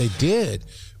assume that they did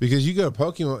because you go to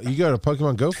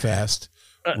Pokemon Go Fast.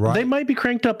 Right? They might be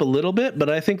cranked up a little bit, but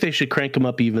I think they should crank them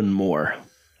up even more.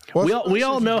 Well, we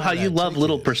all know how you love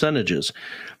little percentages.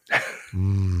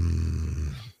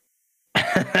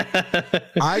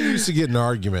 I used to get in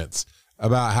arguments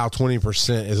about how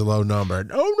 20% is a low number.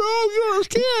 Oh no, you're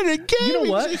kidding. You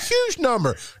know what? It's a huge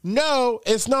number. No,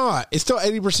 it's not. It's still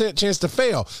 80% chance to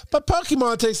fail. But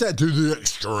Pokemon takes that to the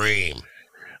extreme.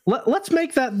 Let's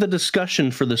make that the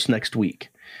discussion for this next week.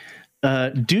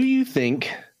 Do you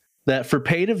think that for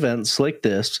paid events like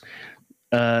this,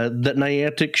 that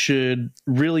Niantic should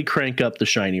really crank up the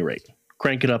shiny rate,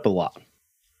 crank it up a lot.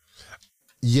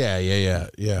 Yeah.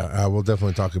 We'll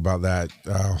definitely talk about that.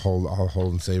 I'll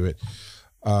hold and save it.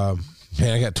 Man,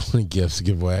 I got 20 gifts to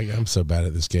give away. I'm so bad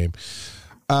at this game.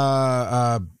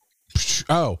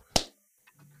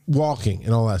 Walking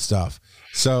and all that stuff.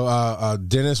 So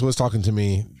Dennis was talking to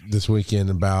me this weekend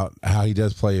about how he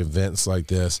does play events like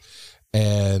this,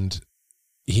 and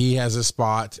he has a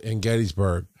spot in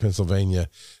Gettysburg, Pennsylvania,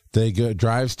 that he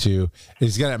drives to, and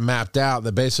he's got it mapped out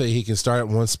that basically he can start at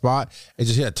one spot and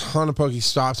just hit a ton of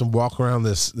Pokestops and walk around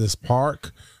this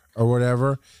park or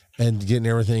whatever and getting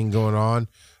everything going on.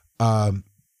 And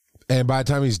by the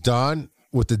time he's done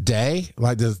with the day,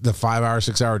 like the 5 hour,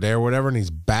 6 hour day or whatever, and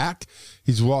he's back,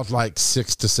 he's walked like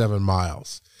 6 to 7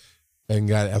 miles and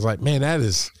got it. I was like, man,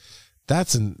 that's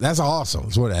awesome.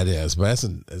 That's what that is. But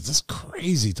it's just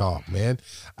crazy talk, man.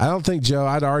 I don't think, Joe,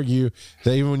 I'd argue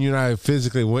that even when you and I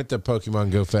physically went to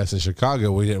Pokemon Go Fest in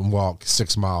Chicago, we didn't walk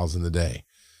 6 miles in the day.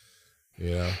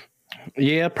 Yeah,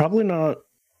 probably not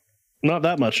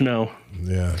that much. No.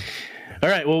 Yeah. All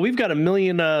right. Well, we've got a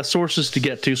million sources to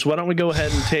get to, so why don't we go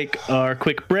ahead and take our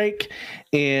quick break,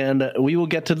 and we will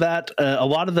get to that. A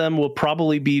lot of them will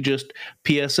probably be just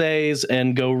PSAs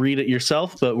and go read it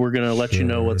yourself, but we're going to let you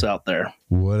know what's out there.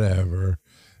 Whatever.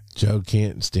 Joe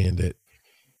can't stand it.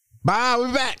 Bye. We'll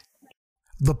be back.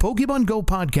 The Pokemon Go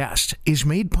podcast is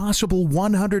made possible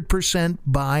 100%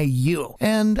 by you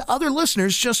and other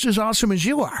listeners just as awesome as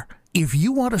you are. If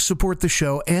you want to support the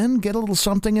show and get a little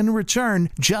something in return,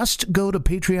 just go to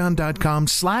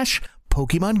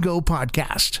patreon.com/Pokemon Go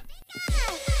podcast.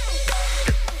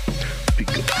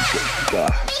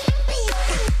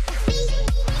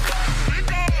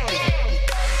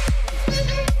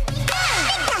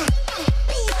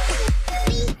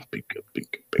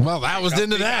 Well, that was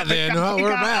into that then. Well,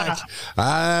 we're back.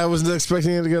 I wasn't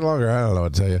expecting it to get longer. I don't know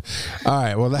what to tell you. All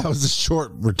right. Well, that was a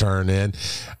short return in.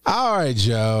 All right,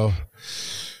 Joe.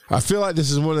 I feel like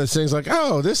this is one of those things like,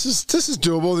 oh, this is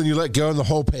doable. Then you let go and the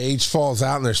whole page falls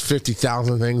out and there's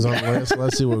 50,000 things on the list.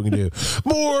 Let's see what we can do.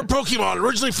 More Pokemon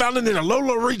originally found in the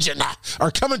Alola region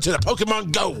are coming to the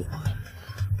Pokemon Go.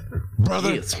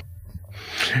 Brother. Yes.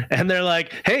 And they're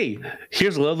like, hey,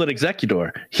 here's Alolan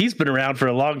Executor. He's been around for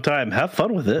a long time. Have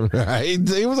fun with it. Right?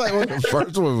 He was like one of the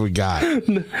first one we got.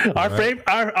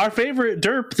 Our favorite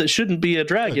derp that shouldn't be a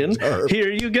dragon.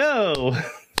 Here you go.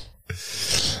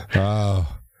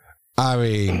 Oh, I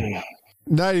mean,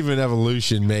 not even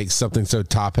evolution makes something so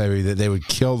top heavy that they would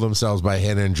kill themselves by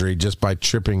head injury just by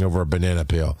tripping over a banana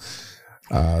peel.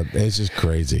 It's just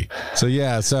crazy. So,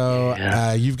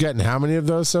 you've gotten how many of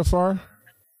those so far?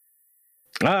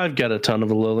 I've got a ton of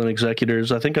Alolan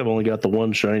Executors. I think I've only got the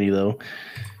one shiny, though.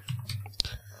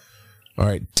 All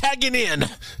right, tagging in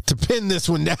to pin this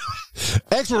one down.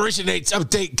 Exploration dates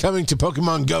update coming to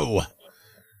Pokemon Go.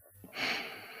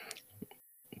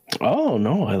 Oh,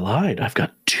 no, I lied. I've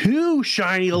got 2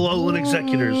 shiny Alolan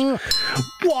Executors.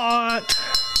 What?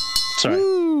 Sorry.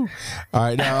 Woo.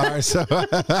 All right, so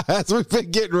as we've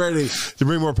been getting ready to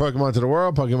bring more Pokemon to the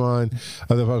world, the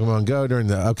Pokemon Go during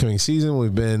the upcoming season,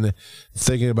 we've been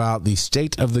thinking about the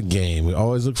state of the game. We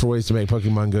always look for ways to make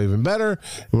Pokemon Go even better.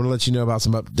 We want to let you know about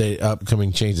some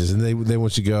upcoming changes, and they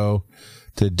want you to go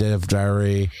to Dev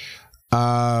Diary.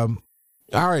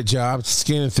 All right, Joe, I'm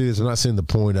scanning through this. I'm not seeing the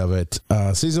point of it.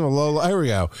 Season of Alola. Here we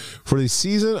go. For the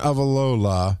season of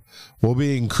Alola, we'll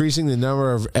be increasing the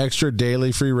number of extra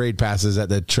daily free raid passes that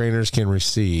the trainers can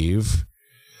receive.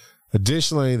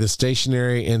 Additionally, the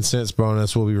stationary incense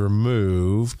bonus will be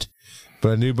removed.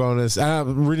 But a new bonus,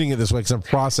 I'm reading it this way because I'm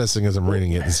processing as I'm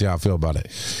reading it to see how I feel about it.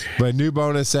 But a new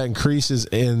bonus that increases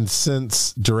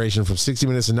incense duration from 60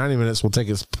 minutes to 90 minutes will take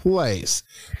its place.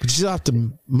 But you still have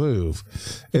to move.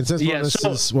 Incense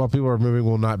bonuses, while people are moving,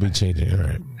 will not be changing. All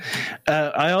right.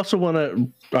 I also want to,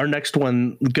 our next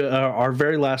one, our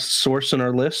very last source in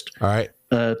our list. All right.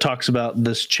 Talks about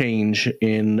this change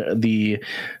in the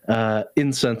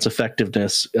incense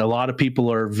effectiveness. A lot of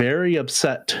people are very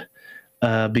upset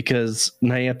because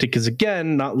Niantic is,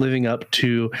 again, not living up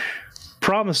to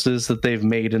promises that they've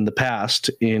made in the past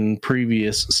in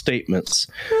previous statements.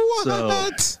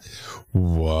 What?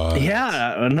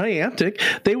 Yeah, Niantic,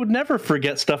 they would never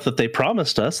forget stuff that they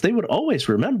promised us. They would always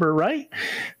remember, right?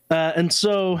 And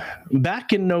so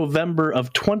back in November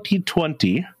of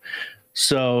 2020,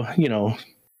 so,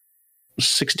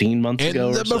 16 months ago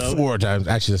or so. Before times.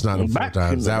 Actually, it's not the before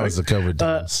times. That was the COVID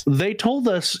times. They told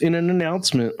us in an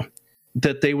announcement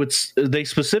that they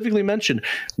specifically mentioned,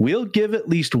 we'll give at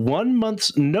least 1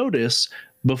 month's notice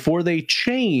before they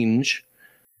change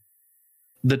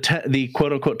the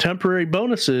quote unquote temporary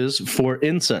bonuses for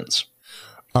incense.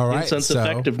 All right. Incense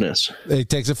effectiveness. It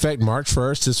takes effect March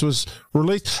 1st. This was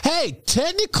released. Hey,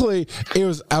 technically, it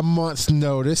was a month's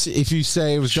notice. If you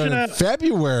say it was done in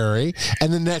February,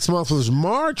 and the next month was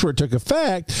March where it took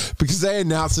effect, because they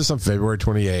announced this on February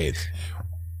 28th.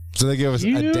 So they gave us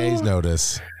a day's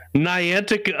notice.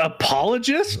 Niantic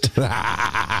apologist?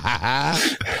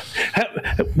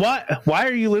 Why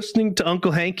are you listening to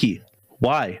Uncle Hanky?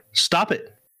 Why? Stop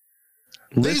it.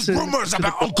 These rumors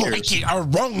about Uncle Hanky are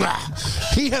wrong.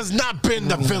 He has not been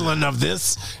the villain of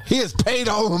this. He has paid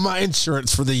all of my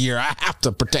insurance for the year. I have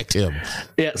to protect him.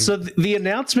 Yeah, so the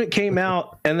announcement came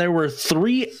out, and there were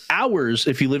 3 hours,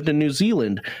 if you lived in New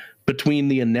Zealand, between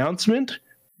the announcement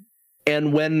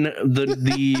and when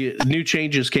the new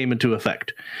changes came into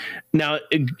effect. Now,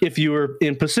 if you were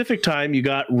in Pacific time, you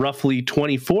got roughly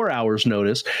 24 hours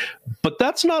notice, but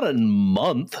that's not a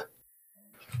month.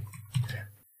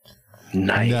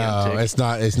 Niantic.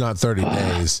 No, it's not 30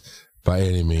 days by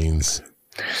any means.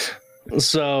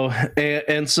 So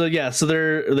so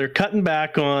they're cutting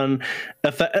back on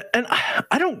effect, and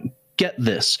I don't get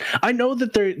this. I know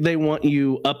that they want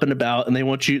you up and about, and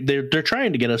they're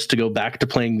trying to get us to go back to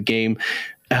playing the game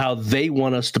how they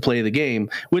want us to play the game,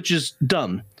 which is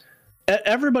dumb.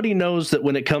 Everybody knows that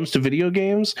when it comes to video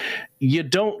games, you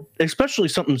don't, especially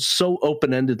something so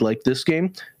open-ended like this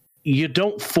game, you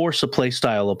don't force a play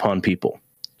style upon people.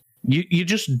 You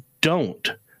just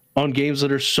don't on games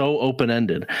that are so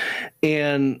open-ended,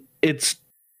 and it's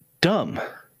dumb.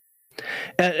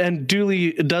 And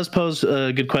Dooley does pose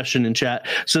a good question in chat.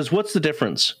 Says, what's the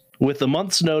difference with a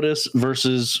month's notice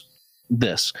versus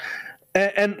this?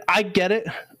 And I get it.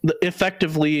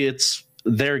 Effectively, it's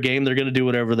their game. They're going to do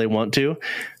whatever they want to.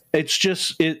 It's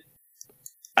just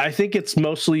I think it's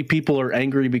mostly people are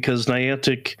angry because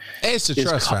Niantic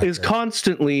is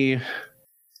constantly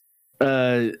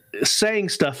saying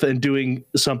stuff and doing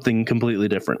something completely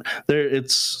different.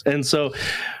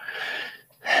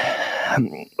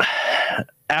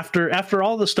 After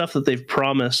all the stuff that they've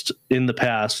promised in the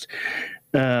past,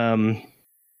 and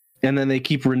then they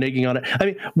keep reneging on it. I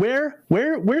mean,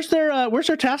 where's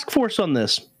their task force on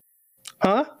this?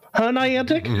 Huh,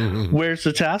 Niantic? Where's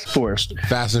the task force?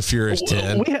 Fast and Furious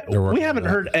 10. We haven't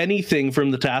heard anything from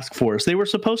the task force. They were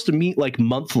supposed to meet like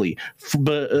monthly,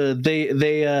 but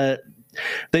they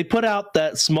put out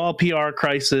that small PR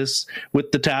crisis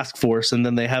with the task force, and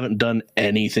then they haven't done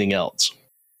anything else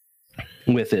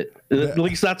with it. At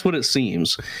least that's what it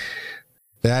seems.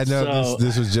 Yeah, I know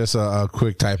this was just a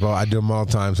quick typo. I do them all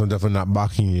the time, so I'm definitely not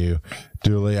mocking you,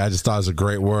 Dooley. I just thought it was a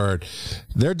great word.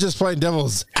 They're just playing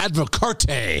devil's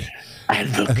advocate.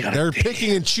 They're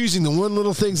picking and choosing the one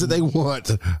little things that they want,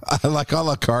 like a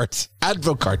la carte.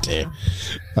 Advocate.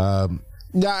 I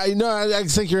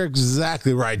think you're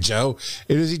exactly right, Joe.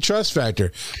 It is a trust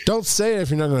factor. Don't say it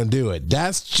if you're not going to do it.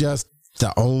 That's just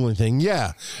the only thing.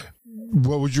 Yeah.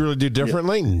 What would you really do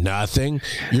differently? Yeah. Nothing.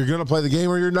 You're going to play the game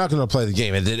or you're not going to play the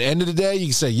game. At the end of the day, you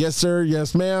can say, yes, sir,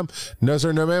 yes, ma'am, no,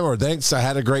 sir, no, ma'am, or thanks, I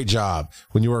had a great job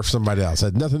when you work for somebody else. It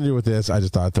had nothing to do with this. I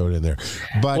just thought I'd throw it in there.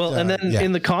 But, and then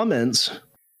in the comments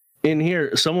in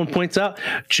here, someone points out,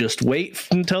 just wait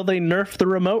until they nerf the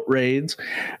remote raids,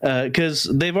 because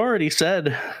they've already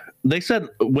said,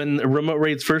 when remote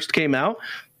raids first came out,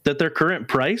 that their current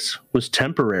price was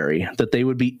temporary, that they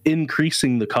would be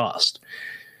increasing the cost.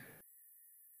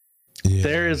 Yeah.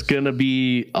 There is going to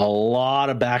be a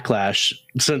lot of backlash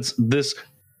since this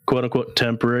quote unquote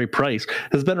temporary price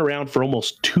has been around for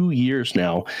almost 2 years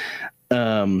now.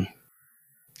 Niantic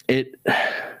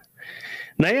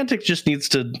just needs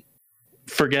to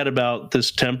forget about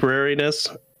this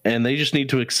temporariness, and they just need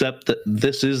to accept that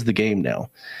this is the game now.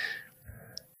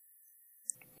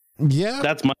 Yeah,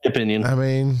 that's my opinion. I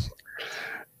mean,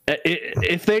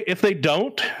 if they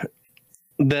don't,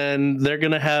 then they're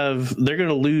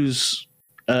gonna lose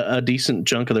a decent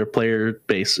chunk of their player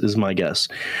base, is my guess.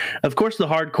 Of course, the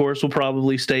hardcores will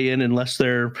probably stay in unless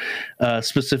they're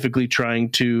specifically trying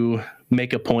to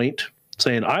make a point,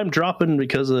 saying I'm dropping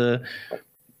because of.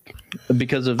 I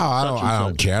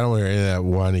don't care. I don't hear any of that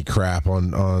whiny crap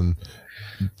on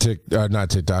not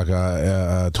TikTok,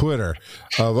 Twitter.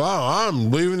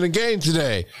 I'm leaving the game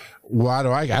today. Why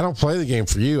do I don't play the game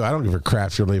for you. I don't give a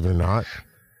crap if you're leaving or not.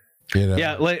 You know?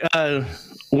 Yeah, like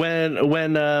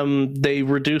when they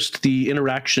reduced the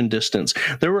interaction distance,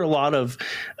 there were a lot of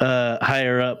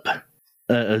higher up,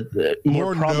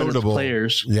 more prominent notable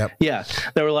players. Yep. Yeah,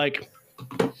 they were like,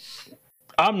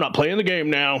 "I'm not playing the game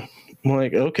now." I'm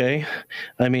like, okay.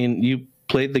 I mean, you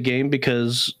played the game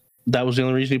because that was the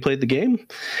only reason you played the game.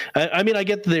 I mean, I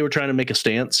get that they were trying to make a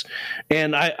stance,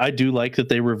 and I do like that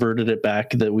they reverted it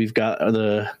back, that we've got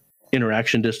the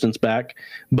interaction distance back.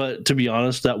 But to be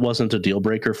honest, that wasn't a deal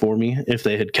breaker for me if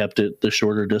they had kept it the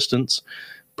shorter distance,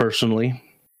 personally.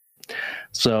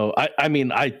 So I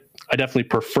mean, I definitely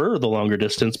prefer the longer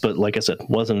distance, but like I said,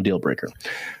 wasn't a deal breaker.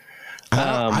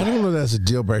 I don't know that's a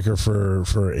deal breaker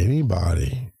for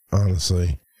anybody,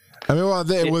 honestly. I mean, well,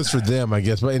 it was for them, I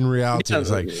guess, but in reality, it's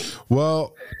like,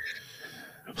 well,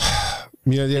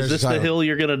 yeah. Is this the hill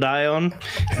you're gonna die on?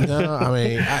 No, I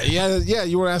mean, yeah.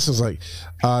 You were asking, like,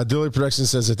 Dilly Productions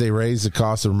says that they raised the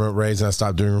cost of remote raids, and I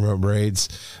stopped doing remote raids.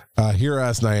 Hear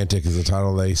Us Niantic is the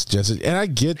title they suggested, and I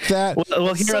get that.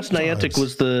 Well, Hear Us Niantic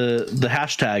was the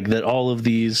hashtag that all of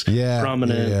these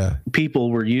prominent people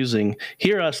were using.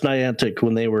 Hear Us Niantic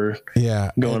when they were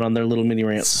going on their little mini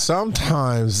rants.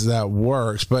 Sometimes that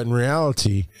works, but in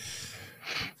reality,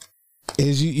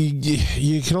 is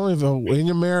you can only vote in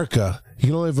America. You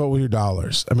can only vote with your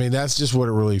dollars. I mean, that's just what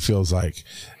it really feels like.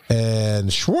 And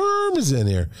Schwarm is in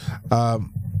here,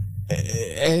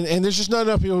 and there's just not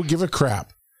enough people who give a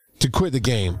crap to quit the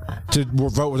game, to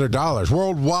vote with their dollars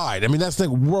worldwide. I mean, that's the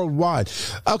thing, worldwide.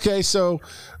 Okay, so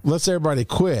let's say everybody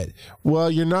quit.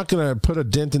 Well, you're not going to put a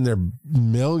dent in their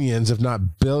millions, if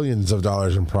not billions of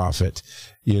dollars in profit,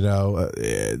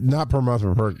 not per month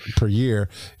or per year.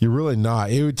 You're really not.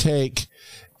 It would take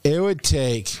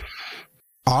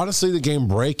honestly the game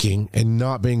breaking and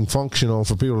not being functional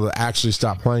for people to actually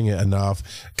stop playing it enough,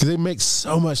 because they make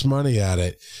so much money at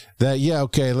it that,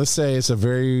 let's say it's a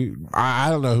very,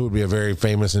 I don't know who would be a very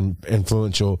famous and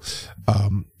influential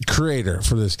creator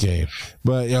for this game,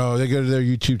 but they go to their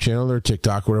YouTube channel, their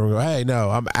TikTok, whatever, and go, hey,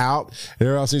 no, I'm out, and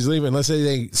everyone else needs to leave. And let's say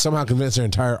they somehow convince their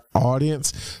entire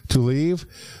audience to leave.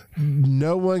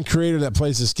 No one creator that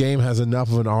plays this game has enough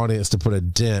of an audience to put a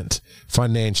dent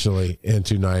financially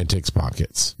into Niantic's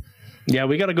pockets. Yeah,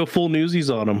 we got to go full Newsies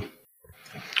on them.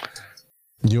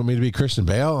 You want me to be Christian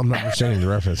Bale? I'm not understanding the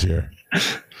reference here.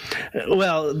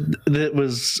 Well, it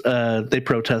was they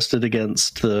protested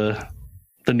against the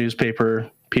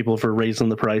newspaper people for raising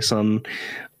the price on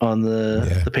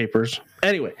the papers.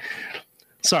 Anyway.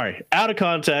 Sorry, out of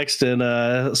context,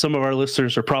 and some of our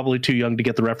listeners are probably too young to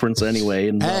get the reference anyway.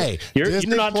 And hey, you're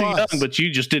not too young, but you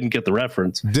just didn't get the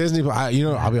reference. Disney,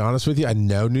 I'll be honest with you, I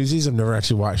know Newsies. I've never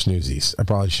actually watched Newsies. I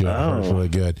probably should. It's really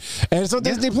good, and it's on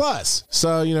Disney Plus.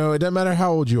 So it doesn't matter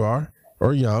how old you are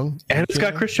or young, and it's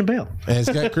got Christian Bale. And it's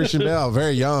got Christian Bale,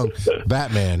 very young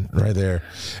Batman right there.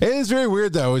 It is very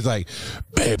weird though. He's like,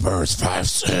 papers 5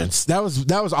 cents. That was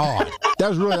odd. That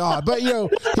was really odd. But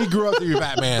he grew up to be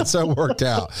Batman, so it worked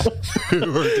out.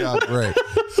 It worked out great.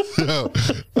 So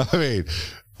I mean,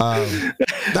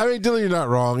 Dylan, you're not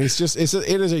wrong. It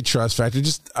is a trust factor.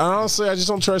 Just honestly, I just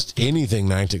don't trust anything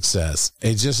Niantic says.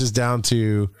 It just is down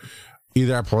to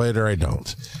either I play it or I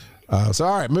don't. So,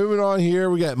 all right, moving on here.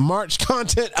 We got March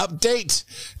content update.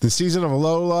 The season of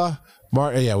Alola.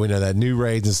 We know that. New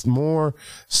raids and more.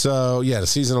 So, the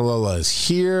season of Alola is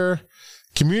here.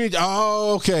 Community.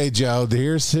 Oh, okay, Joe.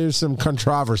 Here's some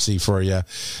controversy for you.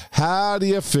 How do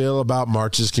you feel about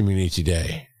March's Community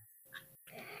Day?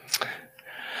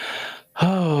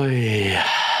 Oh, yeah.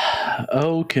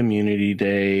 Oh, Community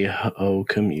Day. Oh,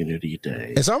 Community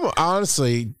Day. It's almost,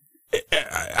 honestly,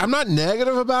 I'm not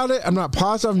negative about it. I'm not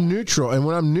positive. I'm neutral. And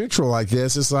when I'm neutral like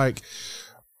this, it's like,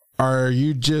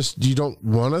 you don't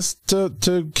want us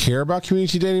to care about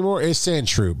Community Day anymore? It's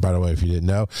Sandshrew, by the way, if you didn't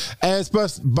know. And it's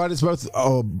both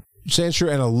Sandshrew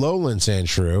and Alolan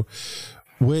Sandshrew,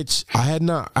 which I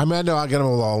know I got them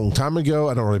a long time ago.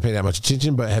 I don't really pay that much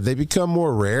attention, but have they become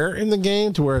more rare in the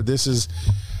game to where this is,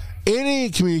 any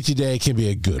Community Day can be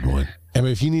a good one? I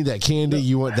mean, if you need that candy,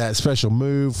 you want that special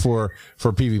move for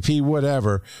PvP,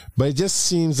 whatever. But it just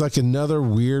seems like another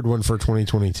weird one for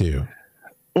 2022.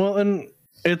 Well, and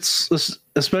it's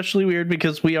especially weird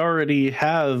because we already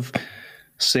have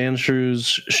Sandshrew's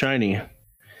shiny.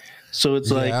 So it's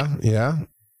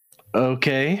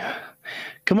okay,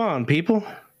 come on, people.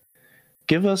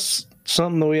 Give us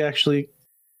something that we actually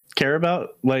care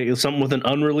about, like something with an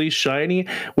unreleased shiny.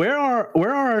 Where are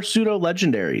our pseudo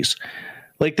legendaries?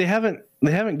 Like they haven't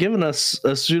given us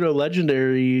a pseudo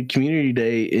legendary Community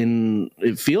Day in,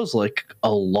 it feels like,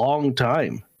 a long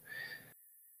time.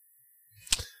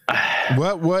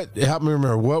 What help me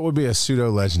remember, what would be a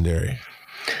pseudo legendary?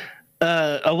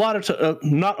 A lot of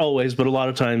not always, but a lot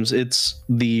of times it's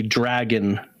the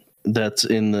dragon that's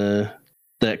in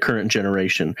that current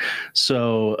generation.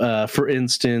 So for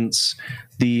instance,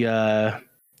 the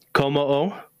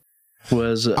Komo-o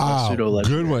was a pseudo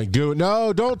legendary. Good one.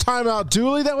 No, don't time out,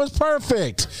 Dooley. That was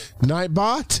perfect.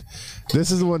 Nightbot.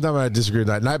 This is the one time I disagree with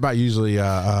that. Nightbot usually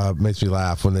makes me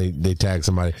laugh when they tag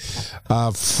somebody.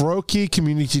 Froakie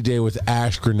Community Day with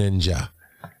Ash Greninja.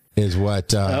 is what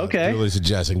Dooley's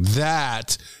suggesting.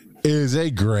 That is a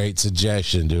great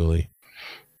suggestion, Dooley.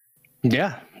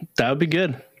 Yeah, that would be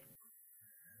good.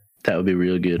 That would be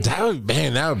really good. That would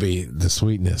be the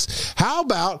sweetness. How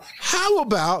about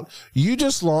you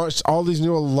just launched all these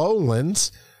new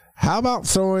Alolands? How about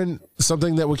throwing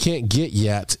something that we can't get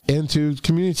yet into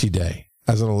Community Day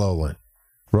as an Alolan,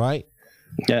 right?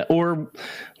 Yeah, or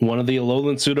one of the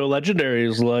Alolan pseudo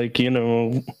legendaries, like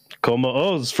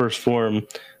Como-O's first form.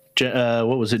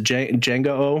 What was it?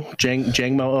 Jangmo-O?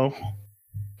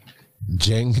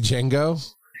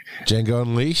 Django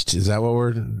Unleashed? Is that what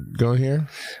we're going here?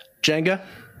 Jangmo-O.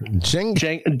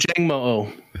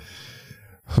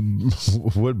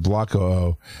 Would block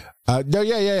O. No,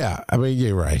 yeah. I mean,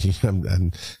 you're right.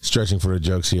 I'm stretching for the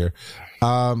jokes here.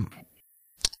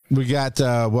 We got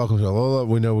Welcome to Alola.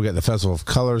 We know we got the Festival of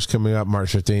Colors coming up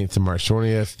March 15th to March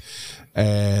 20th.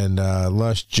 And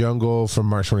Lush Jungle from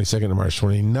March 22nd to March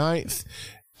 29th.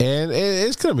 And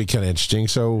it's going to be kind of interesting.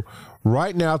 So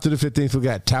right now to the 15th, we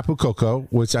got Tapu Koko,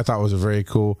 which I thought was a very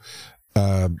cool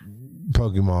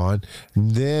Pokemon.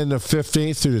 Then the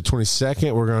 15th through the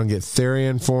 22nd, we're going to get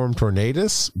Therian form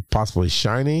Tornadus, possibly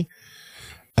shiny.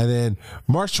 And then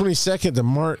March 22nd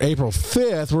to April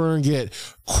 5th, we're going to get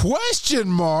question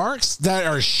marks that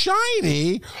are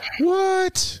shiny.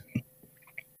 What?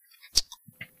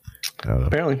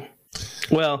 Apparently.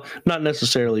 Well, not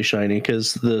necessarily shiny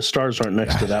because the stars aren't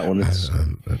next to that one. Yeah,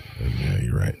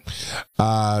 you're right.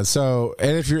 So,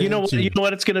 and if you're you know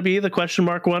what it's going to be, the question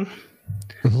mark one?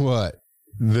 What?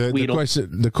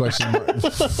 The question mark.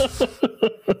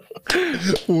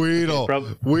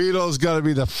 Weedle. Weedle's got to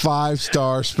be the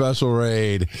 5-star special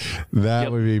raid.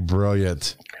 That would be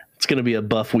brilliant. It's going to be a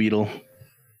buff Weedle.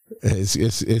 It's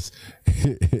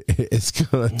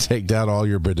going to take down all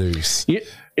your Bidoof.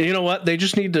 You know what? They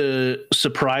just need to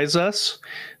surprise us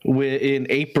in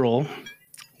April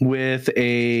with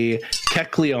a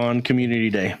Kecleon Community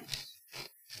Day.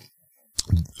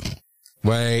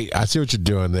 Wait, I see what you're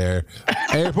doing there.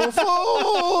 April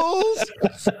Fools!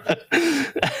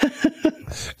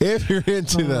 If you're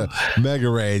into the Mega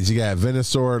Raids, you got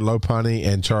Venusaur, Lopunny,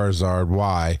 and Charizard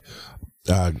Y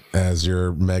as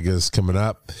your Megas coming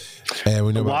up. And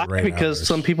we know why? About because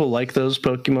some people like those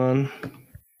Pokemon.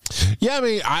 Yeah, I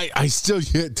mean, I still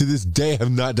yet to this day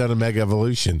have not done a Mega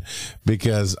Evolution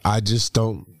because I just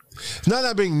don't. Not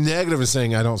that being negative and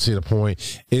saying I don't see the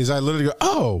point, is I literally go,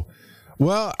 oh,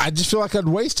 well, I just feel like I'd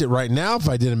waste it right now if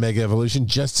I did a Mega Evolution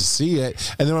just to see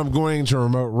it. And then when I'm going into a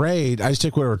remote raid, I just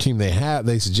take whatever team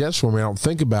they suggest for me. I don't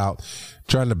think about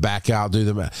trying to back out, do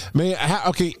them. I mean,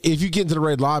 okay, if you get into the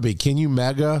raid lobby, can you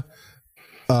Mega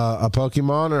a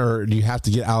Pokemon, or do you have to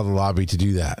get out of the lobby to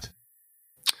do that?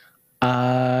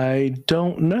 I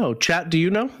don't know. Chat, do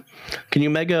you know? Can you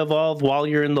Mega Evolve while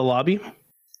you're in the lobby?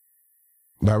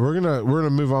 But we're gonna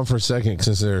move on for a second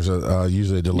since there's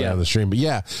usually a delay on the stream. But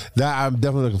yeah, that I'm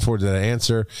definitely looking forward to that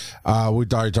answer. We already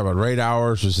talked about raid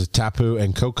hours, which is Tapu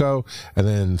and Koko, and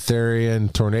then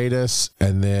Therian, Tornadus,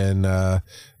 and then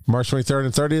March 23rd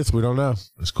and 30th. We don't know.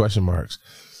 There's question marks.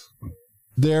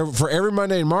 There for every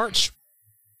Monday in March,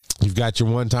 you've got your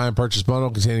one-time purchase bundle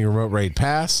containing a remote raid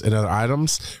pass and other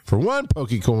items for one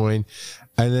Pokecoin.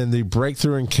 And then the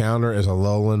breakthrough encounter is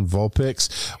Alolan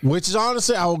Vulpix, which is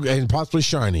honestly, and possibly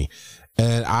shiny.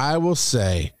 And I will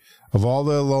say, of all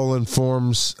the Alolan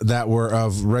forms that were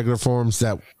of regular forms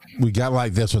that we got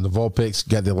like this one, the Vulpix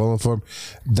got the Alolan form,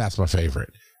 that's my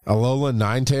favorite. Alolan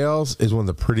Ninetales is one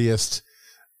of the prettiest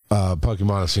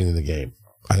Pokemon I've seen in the game.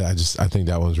 I think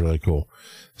that one's really cool.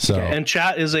 So, and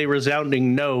chat is a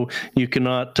resounding no. You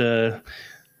cannot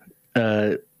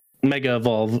Mega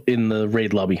Evolve in the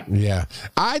raid lobby. Yeah,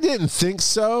 I didn't think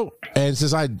so, and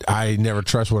since I never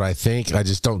trust what I think, I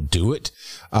just don't do it.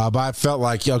 But I felt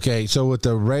like, okay, so with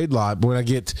the raid lobby, when I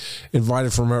get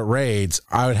invited for remote raids,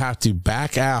 I would have to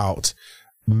back out,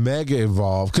 Mega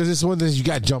Evolve, because it's one of the things you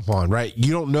got to jump on, right?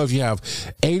 You don't know if you have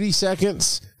 80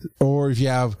 seconds or if you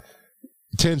have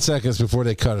 10 seconds before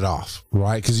they cut it off,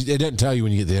 right? Because it doesn't tell you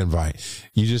when you get the invite.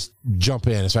 You just jump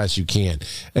in as fast as you can.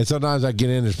 And sometimes I get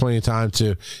in, there's plenty of time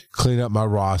to clean up my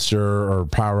roster or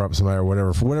power up somebody or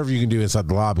whatever, for whatever you can do inside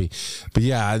the lobby. But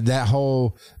yeah, that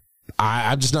whole,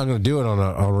 I'm just not going to do it on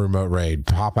a remote raid.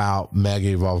 Pop out, Mega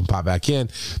Evolve, and pop back in.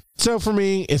 So for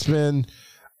me, it's been,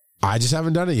 I just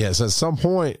haven't done it yet. So at some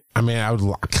point, I mean, I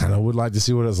kind of would like to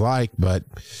see what it's like, but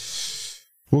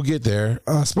we'll get there.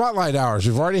 Spotlight hours.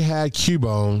 We've already had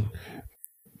Cubone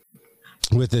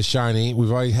with the shiny.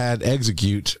 We've already had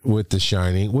Execute with the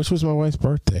shiny, which was my wife's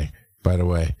birthday, by the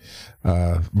way,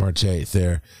 March 8th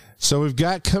there. So we've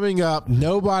got coming up,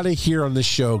 nobody here on this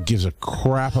show gives a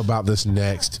crap about this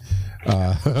next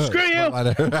Screw you.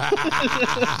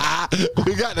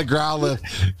 We got the Growlithe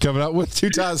coming up with 2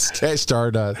 times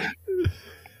Stardust.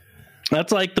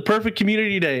 That's like the perfect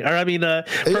community day. Or I mean,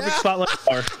 perfect spotlight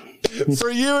bar. For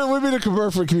you, it would be the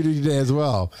perfect community day as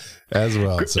well. So.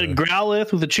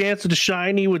 Growlithe with a chance at a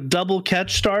shiny with double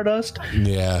catch Stardust.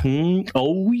 Yeah.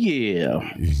 Oh yeah.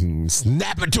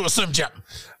 Snap into a sim jump.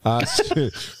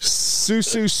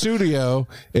 Susu Studio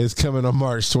is coming on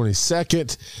March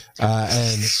 22nd.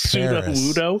 And Paris.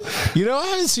 Wudo. You know, I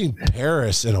haven't seen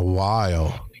Paris in a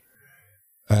while.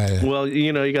 Well,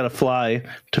 you know, you got to fly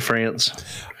to France.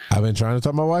 I've been trying to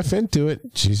talk my wife into it.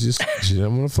 She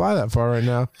doesn't want to fly that far right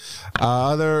now.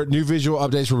 Other new visual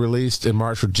updates were released in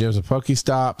March for gyms and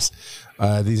Pokestops.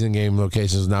 These in-game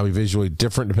locations will now be visually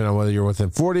different depending on whether you're within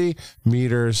 40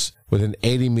 meters, within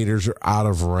 80 meters, or out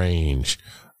of range.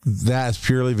 That's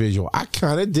purely visual. I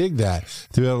kind of dig that,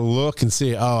 to be able to look and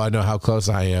see, I know how close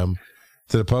I am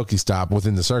to the Pokestop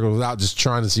within the circle without just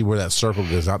trying to see where that circle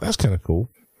goes out. That's kind of cool.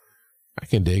 I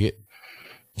can dig it.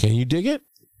 Can you dig it?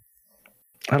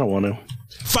 I don't want to.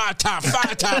 Five-time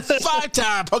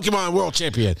Pokemon World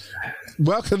Champion.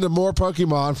 Welcome to more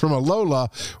Pokemon from Alola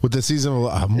with the season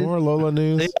of more Alola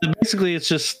news. Basically, it's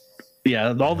just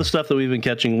all the stuff that we've been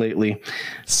catching lately.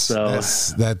 So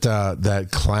that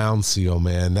clown seal,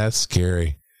 man, that's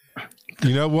scary.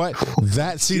 You know what?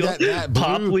 That blue,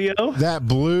 Poplio? That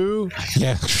blue.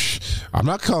 Yeah, I'm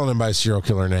not calling him by a serial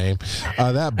killer name.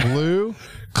 That blue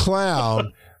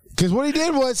clown, because what he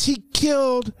did was he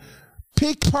killed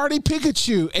Party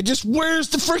Pikachu and just wears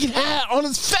the freaking hat on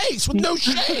his face with no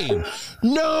shame.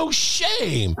 No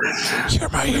shame. You're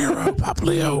my hero,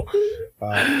 Poplio.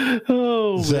 Man.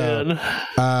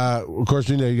 Of course,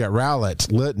 you know, you got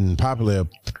Rowlet, Litten, Poplio,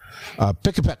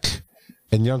 Pick-a-Peck,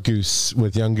 and Yungoos,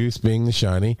 with Yungoos being the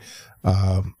shiny.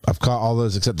 I've caught all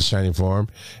those except the shiny form.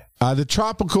 The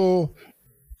Tropical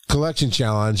Collection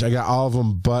Challenge, I got all of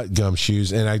them but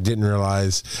Gumshoes, and I didn't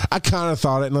realize. I kind of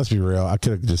thought it, and let's be real, I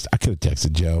could have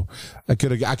texted Joe. I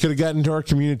could have gotten into our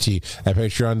community at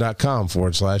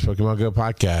patreon.com/Pokemon Go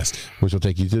podcast, which will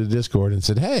take you to the Discord, and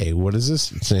said, hey, what does this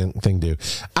thing do?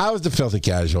 I was the filthy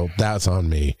casual. That's on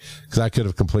me, because I could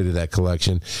have completed that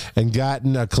collection and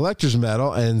gotten a collector's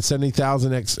medal and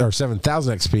 7,000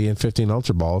 XP and 15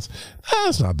 Ultra Balls.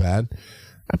 That's not bad.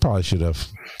 I probably should have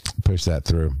pushed that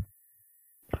through.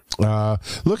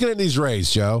 Looking at these raids,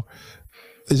 Joe,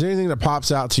 is there anything that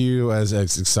pops out to you as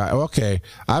exciting? Okay,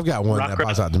 I've got one that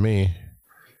pops out to me.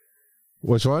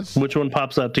 Which one? Which one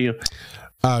pops out to you?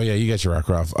 Oh yeah, you got your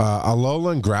Rockruff.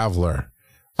 Alolan Graveler.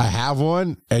 I have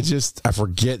one. I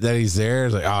forget that he's there.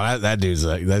 It's like, that dude's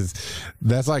like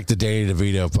that's like the Danny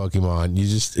DeVito of Pokemon.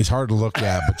 It's hard to look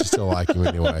at, but you still like him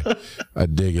anyway. I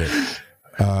dig it.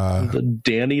 The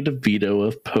Danny DeVito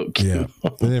of Pokemon. Yeah.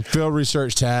 And then field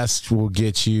research tasks will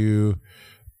get you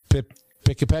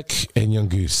Pick-a-Peck and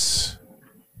Yungoos.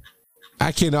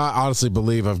 I cannot honestly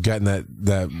believe I've gotten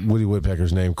that Woody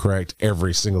Woodpecker's name correct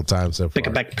every single time so far.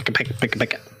 Pick-a-peck.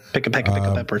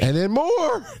 And then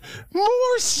more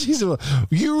season.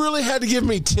 You really had to give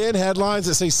me 10 headlines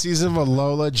that say season of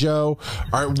Alola, Joe.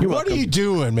 All right, what are you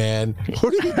doing, man?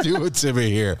 What are you doing to me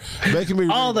here? Making me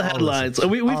all the headlines.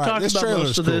 We've talked about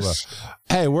most of this.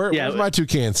 Hey, where's my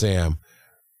Toucan Sam?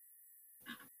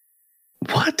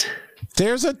 What?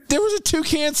 There was a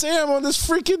Toucan Sam on this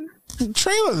freaking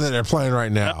trailer that they're playing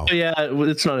right now. Yeah,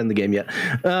 it's not in the game yet.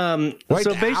 Wait,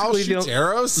 so basically, shoots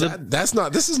arrows?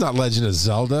 This is not Legend of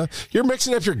Zelda. You're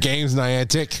mixing up your games,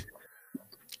 Niantic.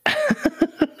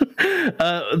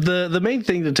 The main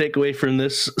thing to take away from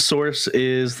this source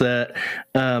is that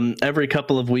every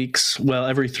couple of weeks,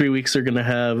 every 3 weeks, they're going to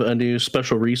have a new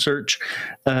special research.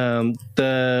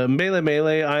 The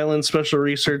Melee Island special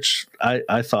research,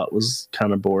 I thought was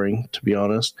kind of boring, to be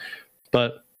honest,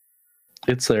 but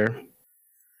it's there.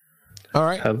 All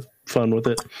right, have fun with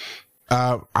it.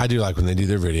 I do like when they do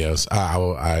their videos. I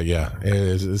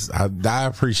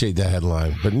appreciate that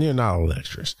headline, but not all the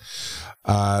extras.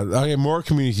 Okay, more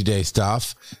community day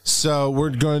stuff. So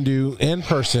we're going to do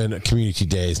in-person community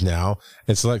days now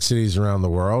in select cities around the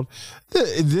world.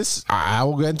 This I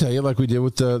will go ahead and tell you, like we did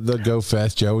with the Go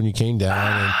Fest, Joe, when you came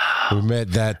down and we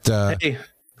met that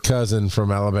cousin from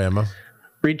Alabama.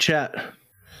 Read chat.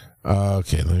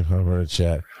 Okay, let me pop over to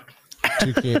chat.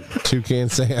 Toucan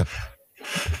Sam.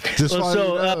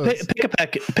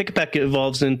 Pick-a-peck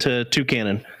evolves into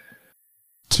Toucanon.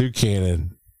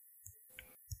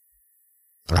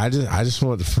 I just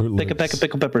want the Fruit Loops. Pick-a-peck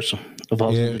pickle peppers.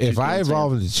 If I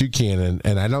evolve into Toucanon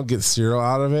and I don't get cereal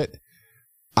out of it,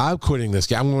 I'm quitting this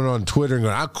game. I'm going on Twitter and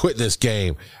going, I'll quit this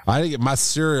game. I didn't get my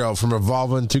cereal from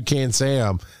evolving Toucan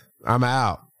Sam. I'm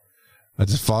out. I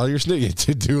just follow your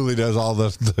snicket. Dooley does all the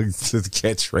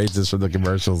catchphrases from the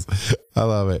commercials. I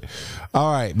love it.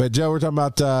 All right. But, Joe, we're talking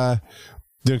about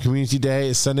doing Community Day.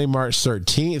 It's Sunday, March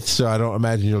 13th, so I don't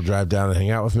imagine you'll drive down and hang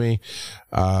out with me.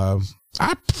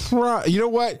 You know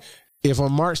what? If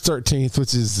on March 13th,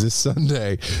 which is this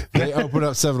Sunday, they open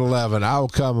up 7-Eleven, I will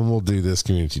come and we'll do this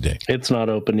Community Day. It's not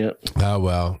open yet. Oh,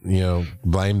 well,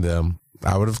 blame them.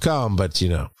 I would have come, but,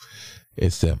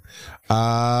 it's them.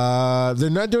 They're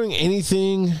not doing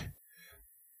anything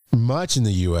much in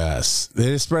the U.S.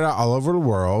 They spread out all over the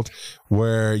world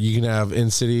where you can have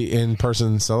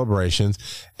in-person celebrations.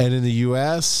 And in the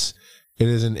U.S., it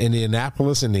is in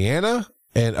Indianapolis, Indiana,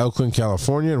 and Oakland,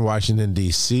 California, and Washington,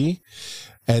 D.C.,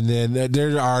 and then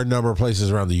there are a number of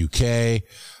places around the UK.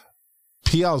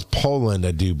 PL's Poland,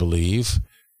 I do believe.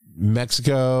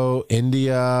 Mexico,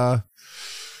 India.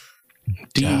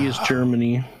 DE is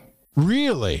Germany.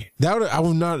 Really? I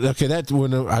would not. Okay, I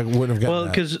wouldn't have gotten. Well,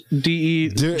 because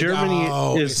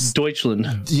Germany is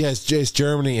Deutschland. Yes, it's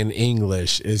Germany in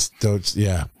English. It's Deutsch.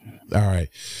 Yeah. All right.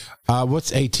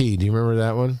 What's AT? Do you remember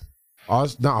that one?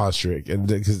 Not Austria.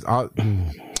 Because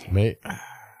mate.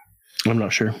 I'm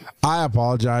not sure. I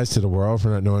apologize to the world for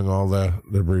not knowing all the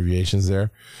abbreviations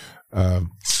there.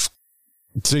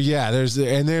 So yeah, there's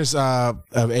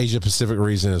of Asia Pacific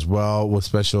region as well with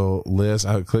special lists.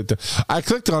 I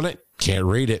clicked on it. Can't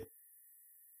read it.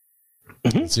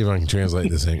 Mm-hmm. Let's see if I can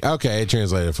translate this thing. Okay, it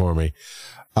translated for me.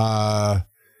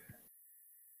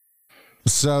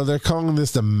 So they're calling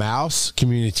this the Mouse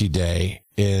Community Day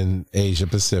in Asia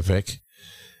Pacific.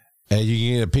 And you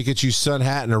can get a Pikachu sun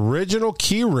hat, an original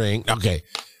key ring. Okay,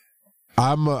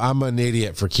 I'm an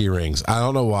idiot for key rings. I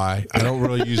don't know why. I don't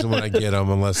really use them when I get them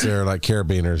unless they're like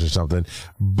carabiners or something.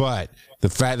 But the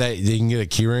fact that you can get a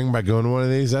key ring by going to one of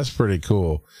these, that's pretty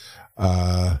cool.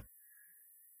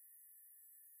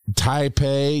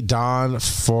 Taipei Dawn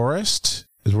Forest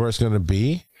is where it's going to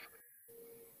be.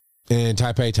 And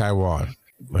Taipei, Taiwan.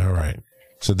 All right.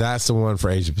 So that's the one for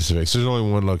Asia Pacific. So there's only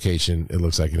one location, it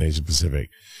looks like, in Asia Pacific.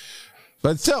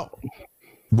 But still,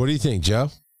 what do you think, Joe?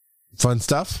 Fun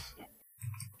stuff?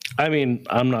 I mean,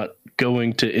 I'm not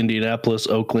going to Indianapolis,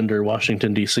 Oakland, or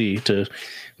Washington, D.C. to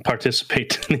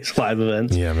participate in these live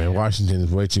events. Yeah, man, Washington is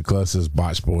way too close to those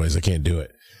Botch Boys. I can't do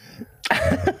it.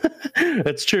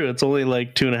 That's true. It's only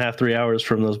like 2.5, 3 hours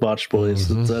from those Botch Boys.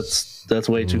 Mm-hmm. That's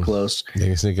way too close. They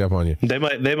can sneak up on you. They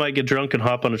might get drunk and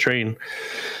hop on a train.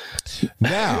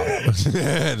 Now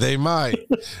they might.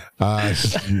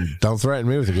 Don't threaten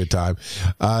me with a good time.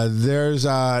 There's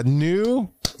a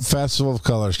new Festival of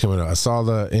Colors coming up. I saw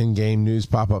the in-game news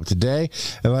pop up today,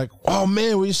 and like, oh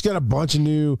man, we just got a bunch of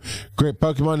new great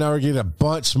Pokemon. Now we're getting a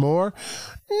bunch more.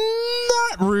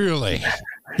 Not really.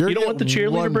 You don't want the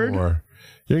cheerleader bird?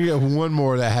 You're gonna get one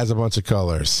more that has a bunch of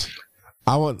colors.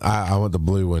 I want the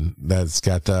blue one that's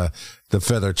got the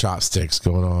feather chopsticks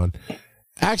going on.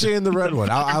 Actually, in the red one.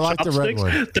 I like the red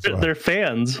one. They're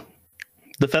fans.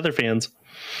 The feather fans.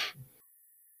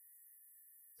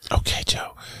 Okay,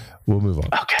 Joe. We'll move on.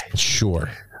 Okay.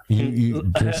 Sure. You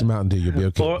drink some Mountain Dew. You'll be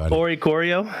okay, buddy.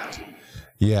 Oricorio?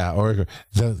 Yeah, Oricorio.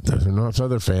 They're not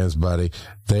feather fans, buddy.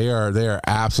 They are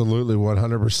absolutely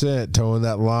 100% towing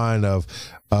that line of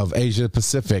Asia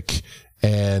Pacific.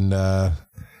 And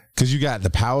because you got the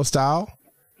Power Style,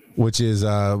 which is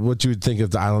what you would think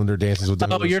of the Islander dances with the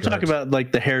you're talking about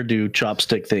like the hairdo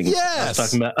chopstick thing. Yes.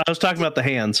 I was talking about the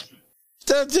hands.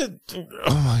 That's it.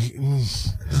 Oh my!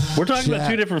 We're talking about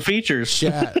two different features.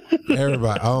 Chat,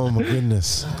 everybody. Oh my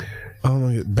goodness. Oh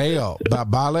my God. Bale.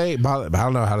 Ballet. I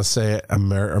don't know how to say it. I'm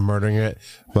murdering it,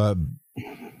 but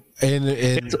in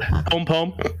it's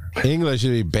pom. English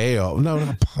it'd be Bale. No,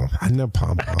 not pom. I know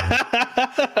pom.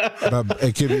 But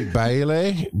it could be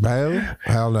Bailey.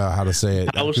 I don't know how to say it.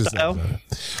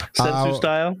 Sensu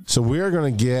style. So we are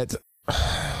going to get.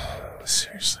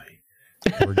 Seriously.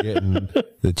 We're getting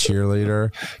the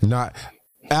cheerleader. Not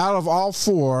out of all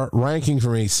four, ranking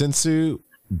for me: Sensu,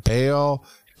 Bale,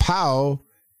 Pow,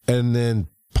 and then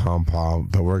Pom Pom.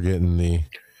 But we're getting the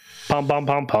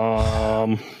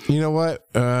Pom. You know what?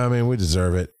 I mean, we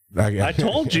deserve it. I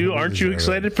told you. Aren't you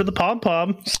excited for the Pom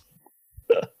Poms?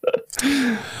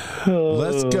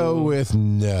 Let's go with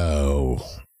no.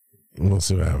 We'll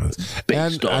see what happens.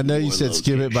 And I know you said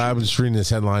skip it, but I'm just reading this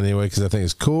headline anyway because I think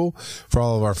it's cool for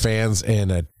all of our fans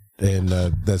and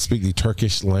that speak the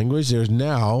Turkish language. There's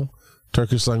now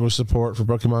Turkish language support for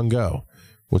Pokemon Go,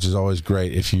 which is always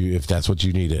great if that's what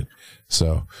you needed.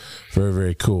 So very,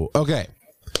 very cool. Okay,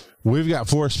 we've got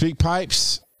 4 speak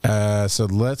pipes. So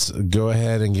let's go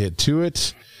ahead and get to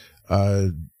it.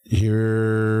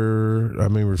 Here,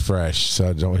 refresh so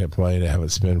I don't hit play to have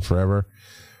it spin forever.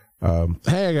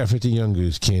 Hey, I got 50 Young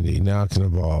Goose candy. Now I can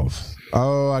evolve.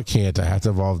 Oh, I can't. I have to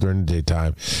evolve during the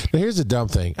daytime. Now, here's the dumb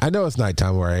thing. I know it's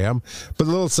nighttime where I am, but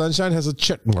the little sunshine has a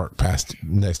check mark past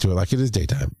next to it like it is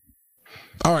daytime.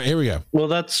 All right, here we go. Well,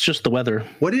 that's just the weather.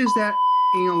 What is that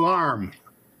alarm?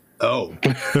 Oh,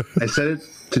 I set it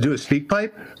to do a speak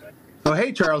pipe? Oh,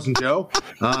 hey, Charles and Joe.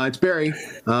 It's Barry.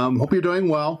 Hope you're doing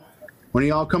well. When are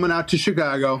y'all coming out to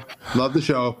Chicago? Love the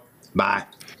show. Bye.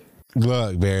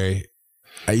 Look, Barry,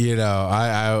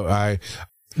 I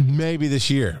maybe this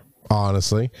year,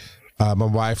 honestly. My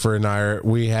wife and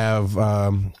we have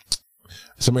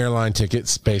some airline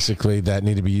tickets, basically, that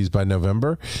need to be used by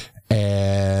November.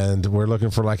 And we're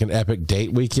looking for like an epic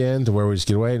date weekend where we just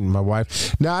get away. And my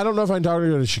wife, now I don't know if I can talk her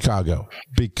to go to Chicago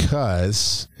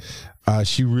because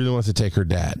she really wants to take her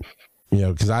dad.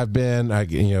 Because I've been,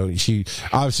 she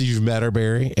obviously you've met her,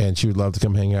 Barry, and she would love to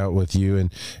come hang out with you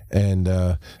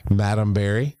and Madam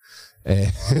Barry.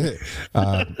 And,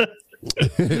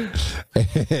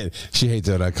 she hates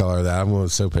that I call her that. I'm going to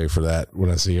so pay for that when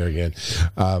I see her again.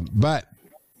 But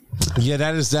yeah,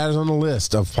 that is on the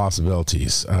list of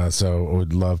possibilities. So I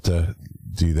would love to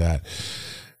do that.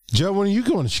 Joe, when are you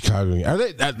going to Chicago?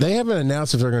 They haven't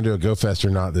announced if they're going to do a GoFest or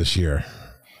not this year.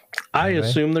 I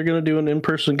assume they're going to do an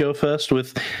in-person GoFest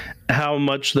with how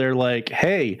much they're like,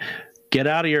 hey, get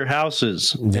out of your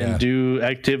houses and do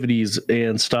activities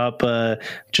and stop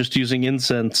just using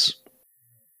incense.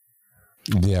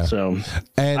 Yeah. So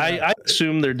and I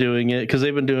assume they're doing it because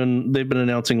they've been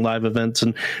announcing live events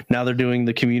and now they're doing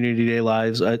the community day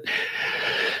lives.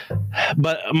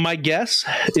 But my guess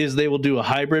is they will do a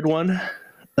hybrid one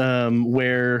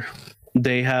where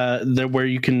where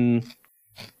you can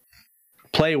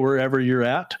play wherever you're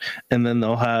at, and then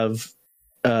they'll have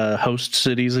host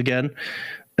cities again.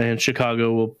 And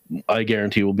Chicago I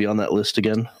guarantee, will be on that list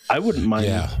again. I wouldn't mind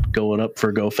going up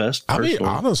for GoFest. I'll be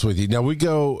honest with you. Now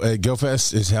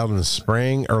GoFest is held in the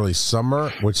spring, early summer,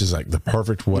 which is like the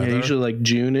perfect weather. Yeah, usually like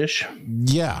June-ish.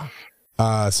 Yeah.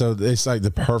 So it's like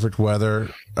the perfect weather.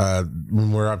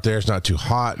 When we're up there, it's not too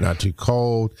hot, not too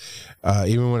cold.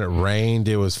 Even when it rained,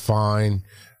 it was fine.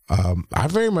 I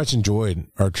very much enjoyed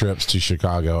our trips to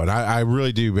Chicago, and I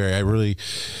really do, Barry.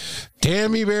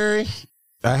 Damn me, Barry.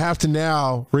 I have to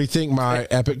now rethink my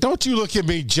epic. Don't you look at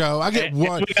me, Joe. I get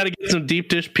one. We got to get some deep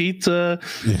dish pizza.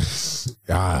 Yes.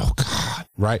 Oh God.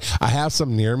 Right. I have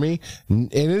some near me,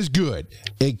 and it's good.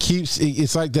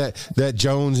 It's like that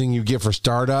Jonesing you get for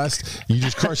Stardust. You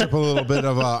just crush up a little bit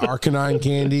of Arcanine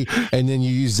candy, and then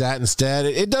you use that instead.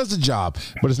 It does the job,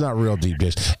 but it's not real deep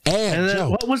dish. And then,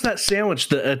 Joe, what was that sandwich?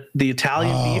 The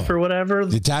Italian beef or whatever?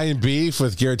 The Italian beef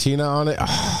with Giratina on it.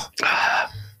 Oh.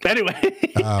 Anyway.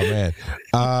 Oh man.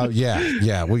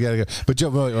 Yeah, we gotta go. But Joe,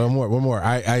 one more.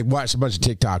 I watched a bunch of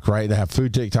TikTok, right? They have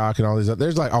food TikTok and all these.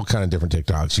 There's like all kind of different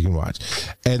TikToks you can watch.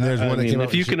 And there's one that came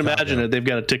if you can imagine it, they've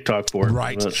got a TikTok for it.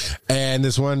 Right. And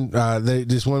this one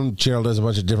channel does a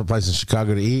bunch of different places in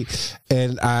Chicago to eat.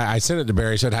 And I sent it to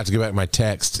Barry, so I'd have to go back to my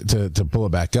text to pull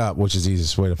it back up, which is the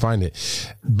easiest way to find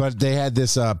it. But they had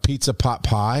this pizza pot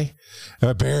pie.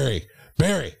 Barry.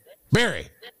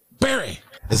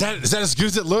 Is that as good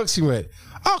as it looks? He went,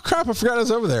 oh, crap, I forgot it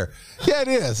was over there. Yeah, it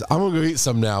is. I'm going to go eat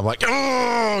some now. I'm like,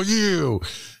 oh, you.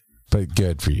 But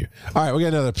good for you. All right, we got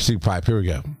another pursuit pipe. Here we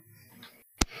go.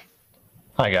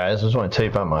 Hi, guys. I just want to tell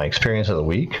you about my experience of the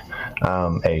week.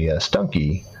 A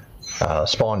stunky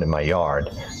spawned in my yard,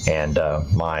 and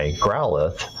my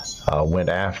Growlithe went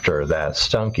after that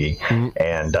stunky.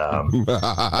 And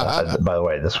by the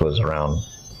way, this was around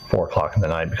 4 o'clock in the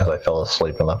night because I fell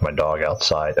asleep and left my dog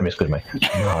outside. My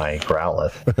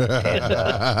Growlithe.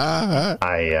 And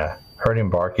I heard him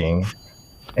barking,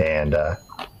 and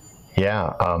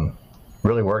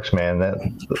really works, man. That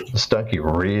stunky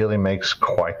really makes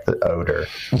quite the odor.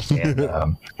 And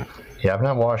I've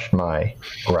not washed my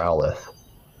Growlithe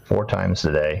 4 times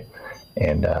today,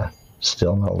 and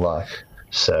still no luck.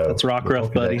 So that's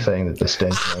Rockruff, buddy. Saying that the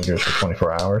stench lingers for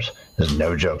 24 hours is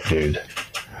no joke, dude.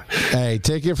 Hey,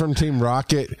 take it from Team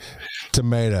Rocket.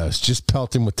 Tomatoes. Just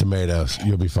pelt him with tomatoes.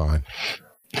 You'll be fine.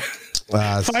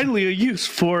 Finally a use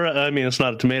for, it's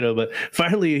not a tomato, but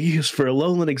finally a use for a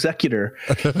Lowland Executor.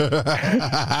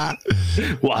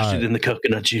 Wash it in the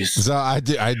coconut juice. So I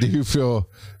do feel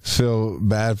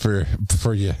bad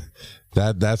for you.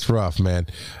 That's rough, man.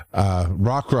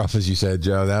 Rockruff, as you said,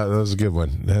 Joe. That was a good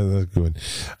one.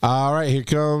 All right, here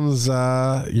comes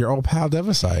your old pal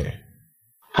Devastator.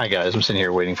 Hi, guys. I'm sitting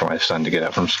here waiting for my son to get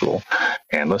out from school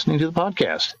and listening to the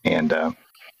podcast. And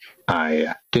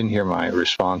I didn't hear my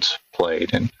response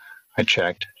played, and I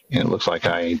checked, and it looks like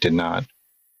I did not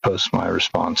post my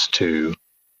response to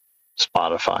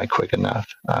Spotify quick enough.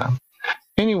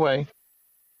 Anyway,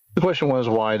 the question was,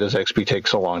 why does XP take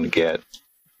so long to get?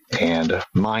 And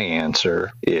my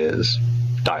answer is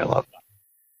dial-up.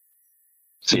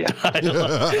 So yeah.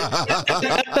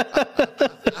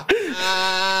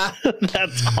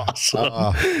 That's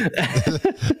awesome.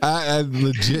 I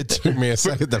legit took me a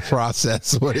second to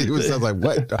process what he was. I was like,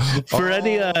 what? For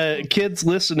any kids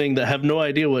listening that have no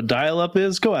idea what dial-up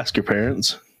is, go ask your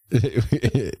parents.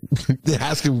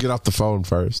 Ask him to get off the phone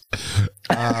first.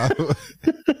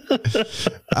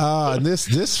 And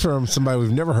this from somebody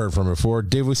we've never heard from before,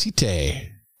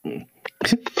 Devosite.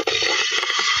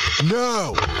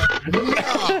 No.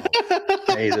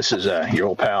 Hey, this is your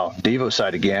old pal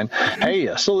Devosite again.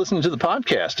 Hey, still listening to the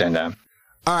podcast, and all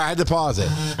right, I had to pause it.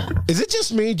 Is it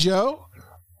just me, Joe?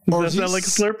 Or Does that sound like a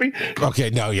Slurpee? Okay,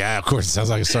 no, yeah, of course it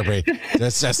sounds like a Slurpee.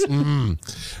 That's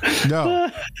no.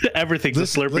 Everything's a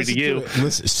Slurpee to you.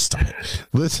 Listen, stop it.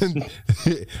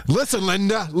 Listen,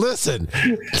 Linda, listen.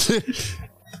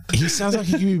 He sounds like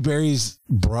he could be Barry's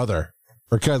brother.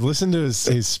 Or cause listen to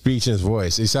his speech and his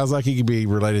voice. He sounds like he could be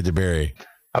related to Barry.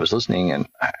 I was listening, and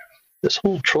this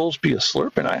whole trolls be a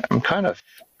slurping. I'm kind of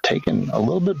taken a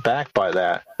little bit back by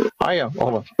that. I am.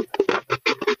 Hold on.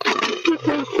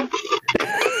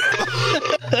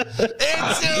 I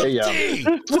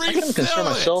kind of consider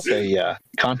myself a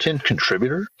content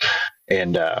contributor,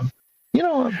 and I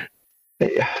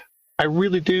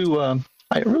really do.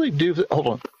 Hold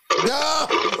on. No!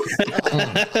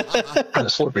 The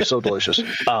Slurpee is so delicious.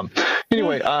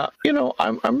 Anyway,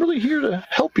 I'm really here to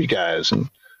help you guys and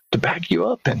to back you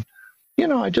up, and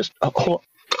I just hold on.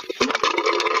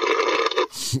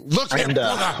 Look at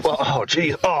well,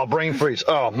 geez, brain freeze.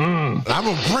 I'm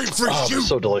gonna brain freeze you.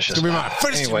 So delicious. It's gonna be my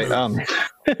finishing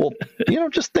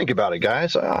move. Just think about it,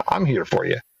 guys. I'm here for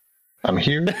you. I'm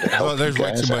here to help there's you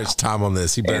way guys too much time on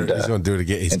this. He's gonna do it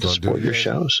again. He's gonna do it your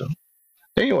show. So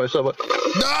anyway, no.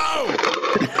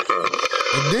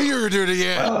 I knew you were doing it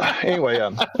again. Anyway,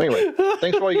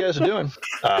 thanks for all you guys are doing.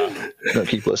 I'm gonna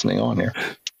keep listening on here.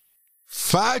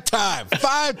 Five-time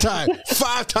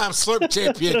Slurp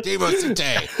champion,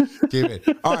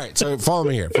 Devosite. All right, so follow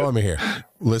me here.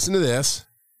 Listen to this.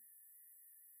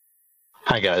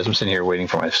 Hi, guys. I'm sitting here waiting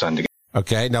for my son to get.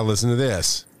 Okay, now listen to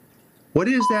this. What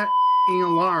is that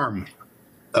alarm?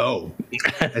 Oh,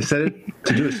 I said it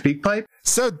to do a speak pipe?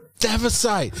 So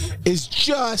Devosite is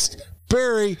just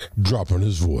Barry dropping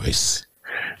his voice.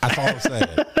 That's all I'm saying.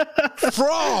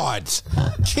 Frauds.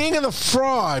 King of the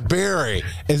fraud, Barry,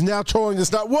 is now trolling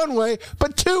us not one way,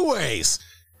 but two ways.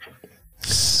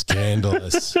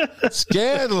 Scandalous.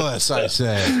 Scandalous, I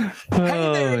say. Hey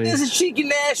there, this is Cheeky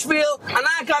Nashville, and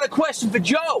I got a question for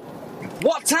Joe.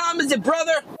 What time is it,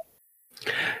 brother?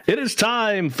 It is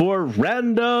time for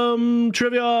random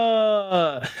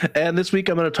trivia. And this week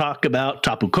I'm going to talk about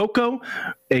Tapu Koko,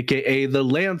 aka the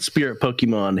land spirit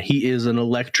Pokemon. He is an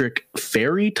electric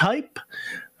fairy type,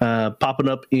 popping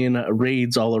up in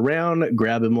raids all around.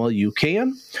 Grab him while you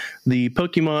can. The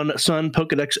Pokemon Sun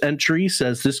Pokedex entry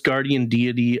says this guardian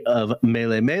deity of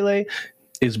Melee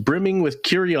is brimming with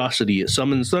curiosity. It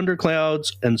summons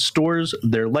thunderclouds and stores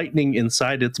their lightning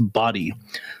inside its body.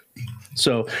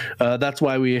 So that's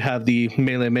why we have the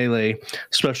Melee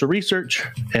special research,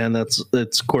 and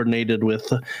it's coordinated with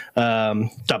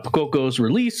Tapu Koko's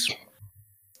release.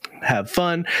 Have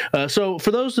fun. So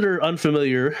for those that are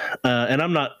unfamiliar, and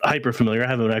I'm not hyper familiar, I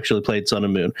haven't actually played Sun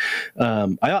and Moon.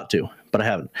 I ought to, but I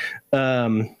haven't.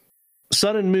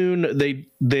 Sun and Moon,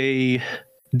 they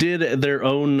did their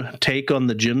own take on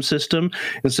the gym system.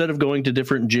 Instead of going to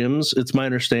different gyms, it's my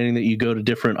understanding that you go to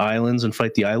different islands and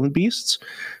fight the island beasts.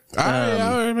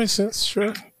 Yeah, that makes sense.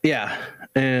 Sure. Yeah.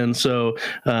 And so,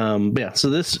 so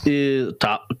this is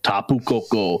Tapu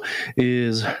Koko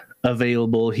is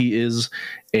available. He is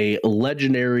a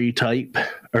legendary type,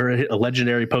 or a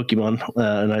legendary Pokemon.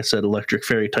 And I said electric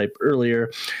fairy type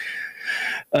earlier.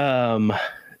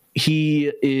 He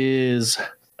is,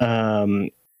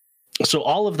 so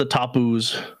all of the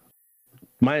Tapus,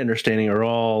 my understanding, are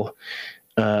all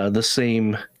the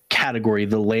same category,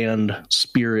 the land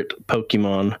spirit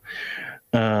Pokemon.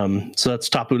 So that's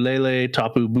Tapu Lele,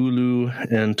 Tapu Bulu,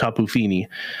 and Tapu Fini.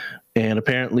 And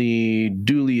apparently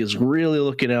Dooley is really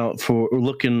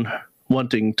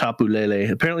wanting Tapu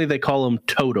Lele. Apparently they call them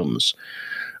totems.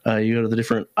 You go to the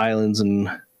different islands and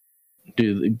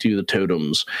do the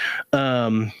totems.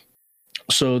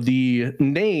 So the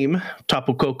name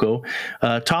Tapu Koko,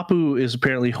 Tapu is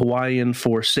apparently Hawaiian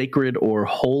for sacred or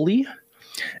holy,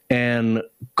 and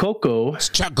Koko, it's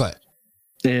chocolate,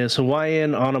 is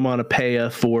Hawaiian onomatopoeia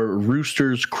for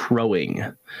roosters crowing.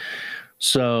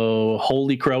 So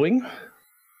holy crowing.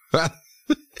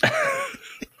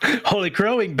 Holy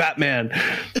crowing, Batman.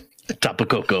 Tapu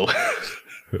Koko.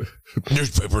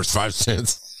 Newspaper's 5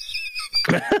 cents.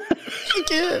 I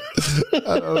can't.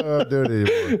 I don't know how to do it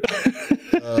anymore.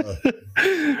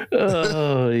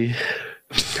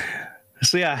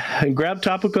 So yeah, grab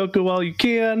Tapu Koko while you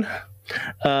can.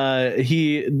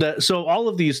 So all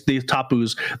of these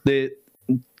tapus, they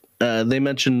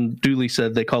mentioned, Dooley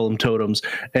said they call them totems,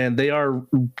 and they are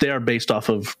based off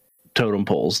of totem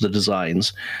poles, the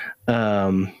designs.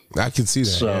 I can see that.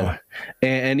 So, yeah.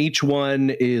 and each one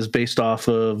is based off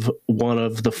of one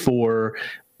of the 4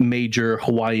 major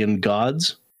Hawaiian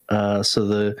gods. So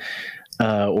the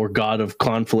or god of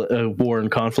conflict, war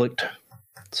and conflict.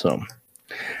 So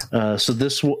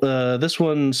this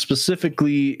one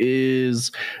specifically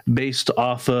is based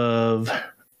off of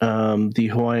the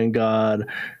Hawaiian god,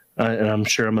 and I'm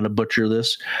sure I'm going to butcher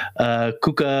this.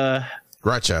 Kuka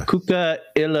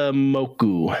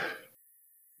Ilamoku.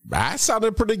 That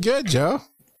sounded pretty good, Joe.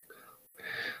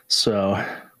 So,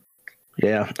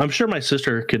 yeah, I'm sure my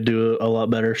sister could do a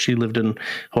lot better. She lived in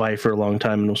Hawaii for a long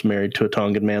time and was married to a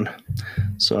Tongan man.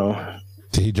 So,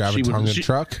 did he drive a Tongan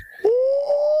truck?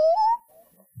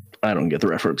 I don't get the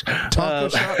reference.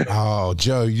 Oh,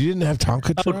 Joe, you didn't have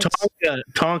Tonka trucks? Oh,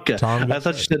 Tonka. I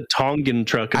thought you said Tongan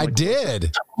truck. I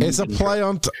did. It's a play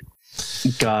on.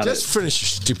 Got Just finish your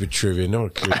stupid trivia. No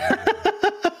one cares.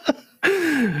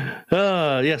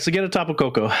 So get a Tapu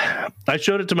Koko. I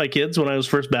showed it to my kids when I was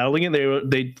first battling it.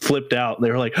 They flipped out.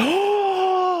 They were like,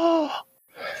 "Oh!"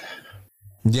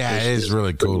 Yeah, it is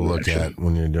really cool to look at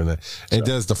when you're doing that. It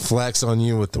does the flex on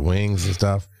you with the wings and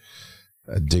stuff.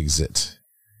 I digs it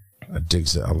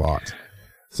a lot.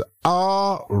 So,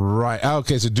 all right.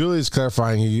 Okay, so Dooley is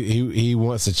clarifying he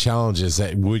wants the challenges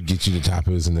that would get you the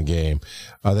Tapus in the game.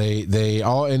 They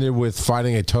all ended with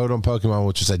fighting a totem Pokemon,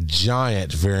 which is a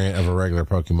giant variant of a regular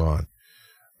Pokemon.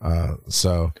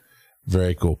 So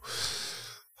very cool.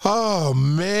 Oh,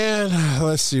 man.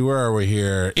 Let's see. Where are we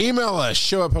here? Email us,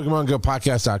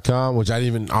 show@PokemonGoPodcast.com, which I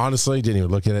didn't even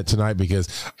look at it tonight because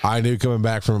I knew coming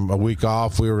back from a week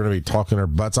off, we were going to be talking our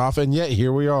butts off. And yet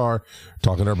here we are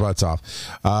talking our butts off.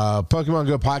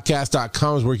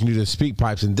 PokemonGoPodcast.com is where you can do the speak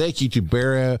pipes. And thank you to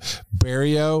Barrio.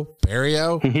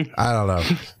 I don't know.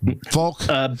 Folk.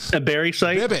 A Barry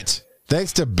site. Bibbit.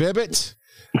 Thanks to Bibbit.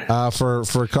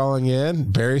 For calling in.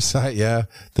 Barry Site, yeah,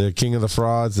 the king of the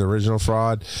frauds, the original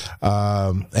fraud,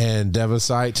 and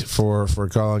Devasite for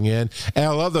calling in. And I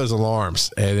love those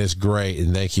alarms, and it's great,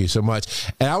 and thank you so much.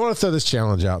 And I want to throw this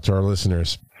challenge out to our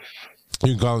listeners.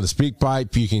 You can call in the speak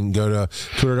pipe. You can go to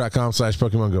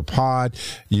twitter.com/PokemonGoPod.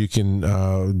 You can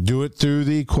do it through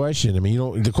the question. I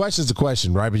mean, the question is the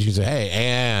question, right? But you can say, hey,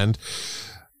 and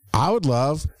I would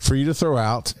love for you to throw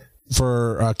out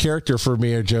for a character for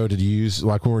me or Joe to use,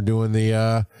 like when we're doing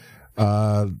the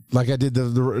like I did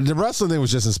the wrestling thing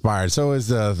was just inspired. So is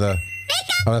the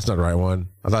oh, that's not the right one.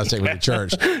 I thought I was taking me to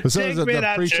church. But so is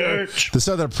the preacher, the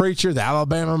Southern preacher, the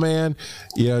Alabama man.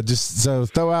 Just so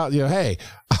throw out, hey,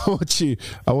 I want you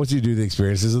to do the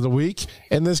experiences of the week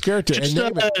and this character. Just,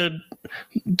 and name it.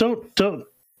 Don't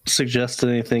suggest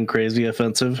anything crazy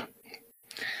offensive.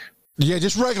 Yeah,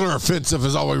 just regular offensive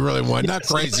is all we really want, not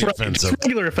crazy offensive. Just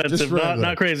regular offensive,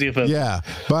 not crazy offensive. Yeah,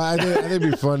 but I think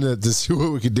it'd be fun to see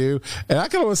what we could do, and I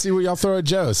kind of want to see what y'all throw at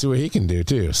Joe, see what he can do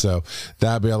too. So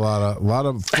that'd be a lot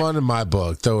of fun in my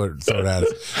book. Throw it at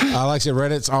us. Like I said,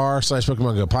 Reddit's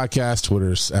r/Pokemon Go Podcast,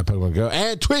 Twitter's @Pokemon Go,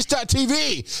 and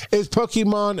Twitch.tv is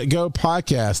Pokemon Go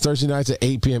Podcast. Thursday nights at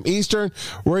 8 p.m. Eastern,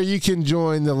 where you can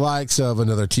join the likes of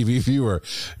another TV viewer,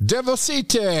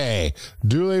 Devocite,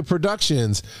 Dooley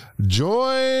Productions,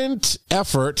 joint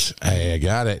effort. Hey, I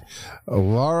got it.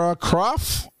 Lara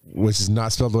Croft, which is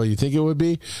not spelled the way you think it would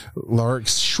be. Lark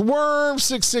Schworm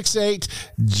 668,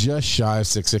 just shy of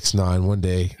 669. One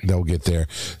day they'll get there.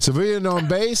 Civilian on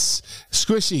base.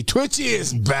 Squishy Twitchy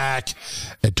is back.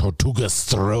 And Tortugas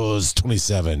Throws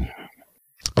 27.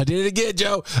 I did it again,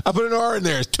 Joe. I put an R in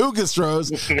there. It's Tugas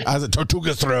Throws. I was at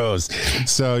Tortuga Throws.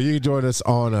 So you can join us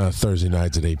on Thursday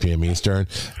nights at 8 p.m. Eastern.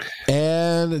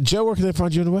 And Joe, where can they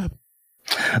find you on the web?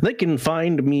 They can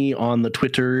find me on the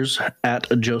Twitters at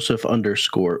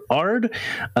Joseph_Ard.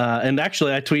 And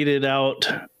actually, I tweeted out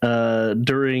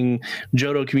during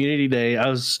Johto Community Day. I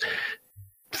was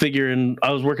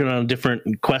working on a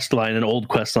different quest line, an old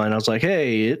quest line. I was like,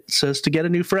 hey, it says to get a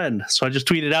new friend. So I just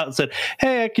tweeted out and said,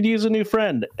 hey, I could use a new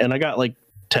friend. And I got like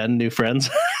 10 new friends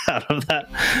out of that.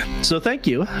 So thank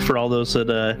you for all those that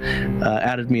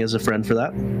added me as a friend for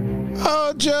that.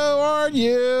 Oh, Joe, aren't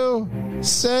you?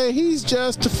 Say he's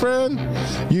just a friend.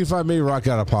 You can find me, Rock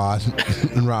Out a Pod,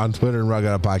 on Twitter and Rock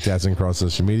Out a Podcast and across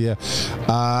social media.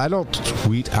 I don't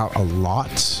tweet out a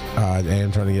lot. I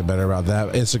am trying to get better about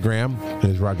that. Instagram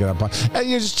is Rock Out a Pod. And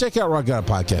you just check out Rock Out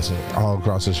a Podcast all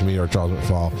across social media or Charles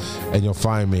McFall, and you'll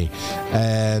find me.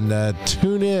 And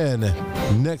tune in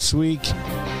next week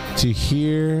to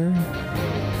hear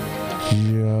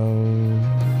Joe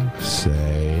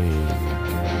say,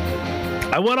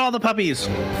 I want all the puppies.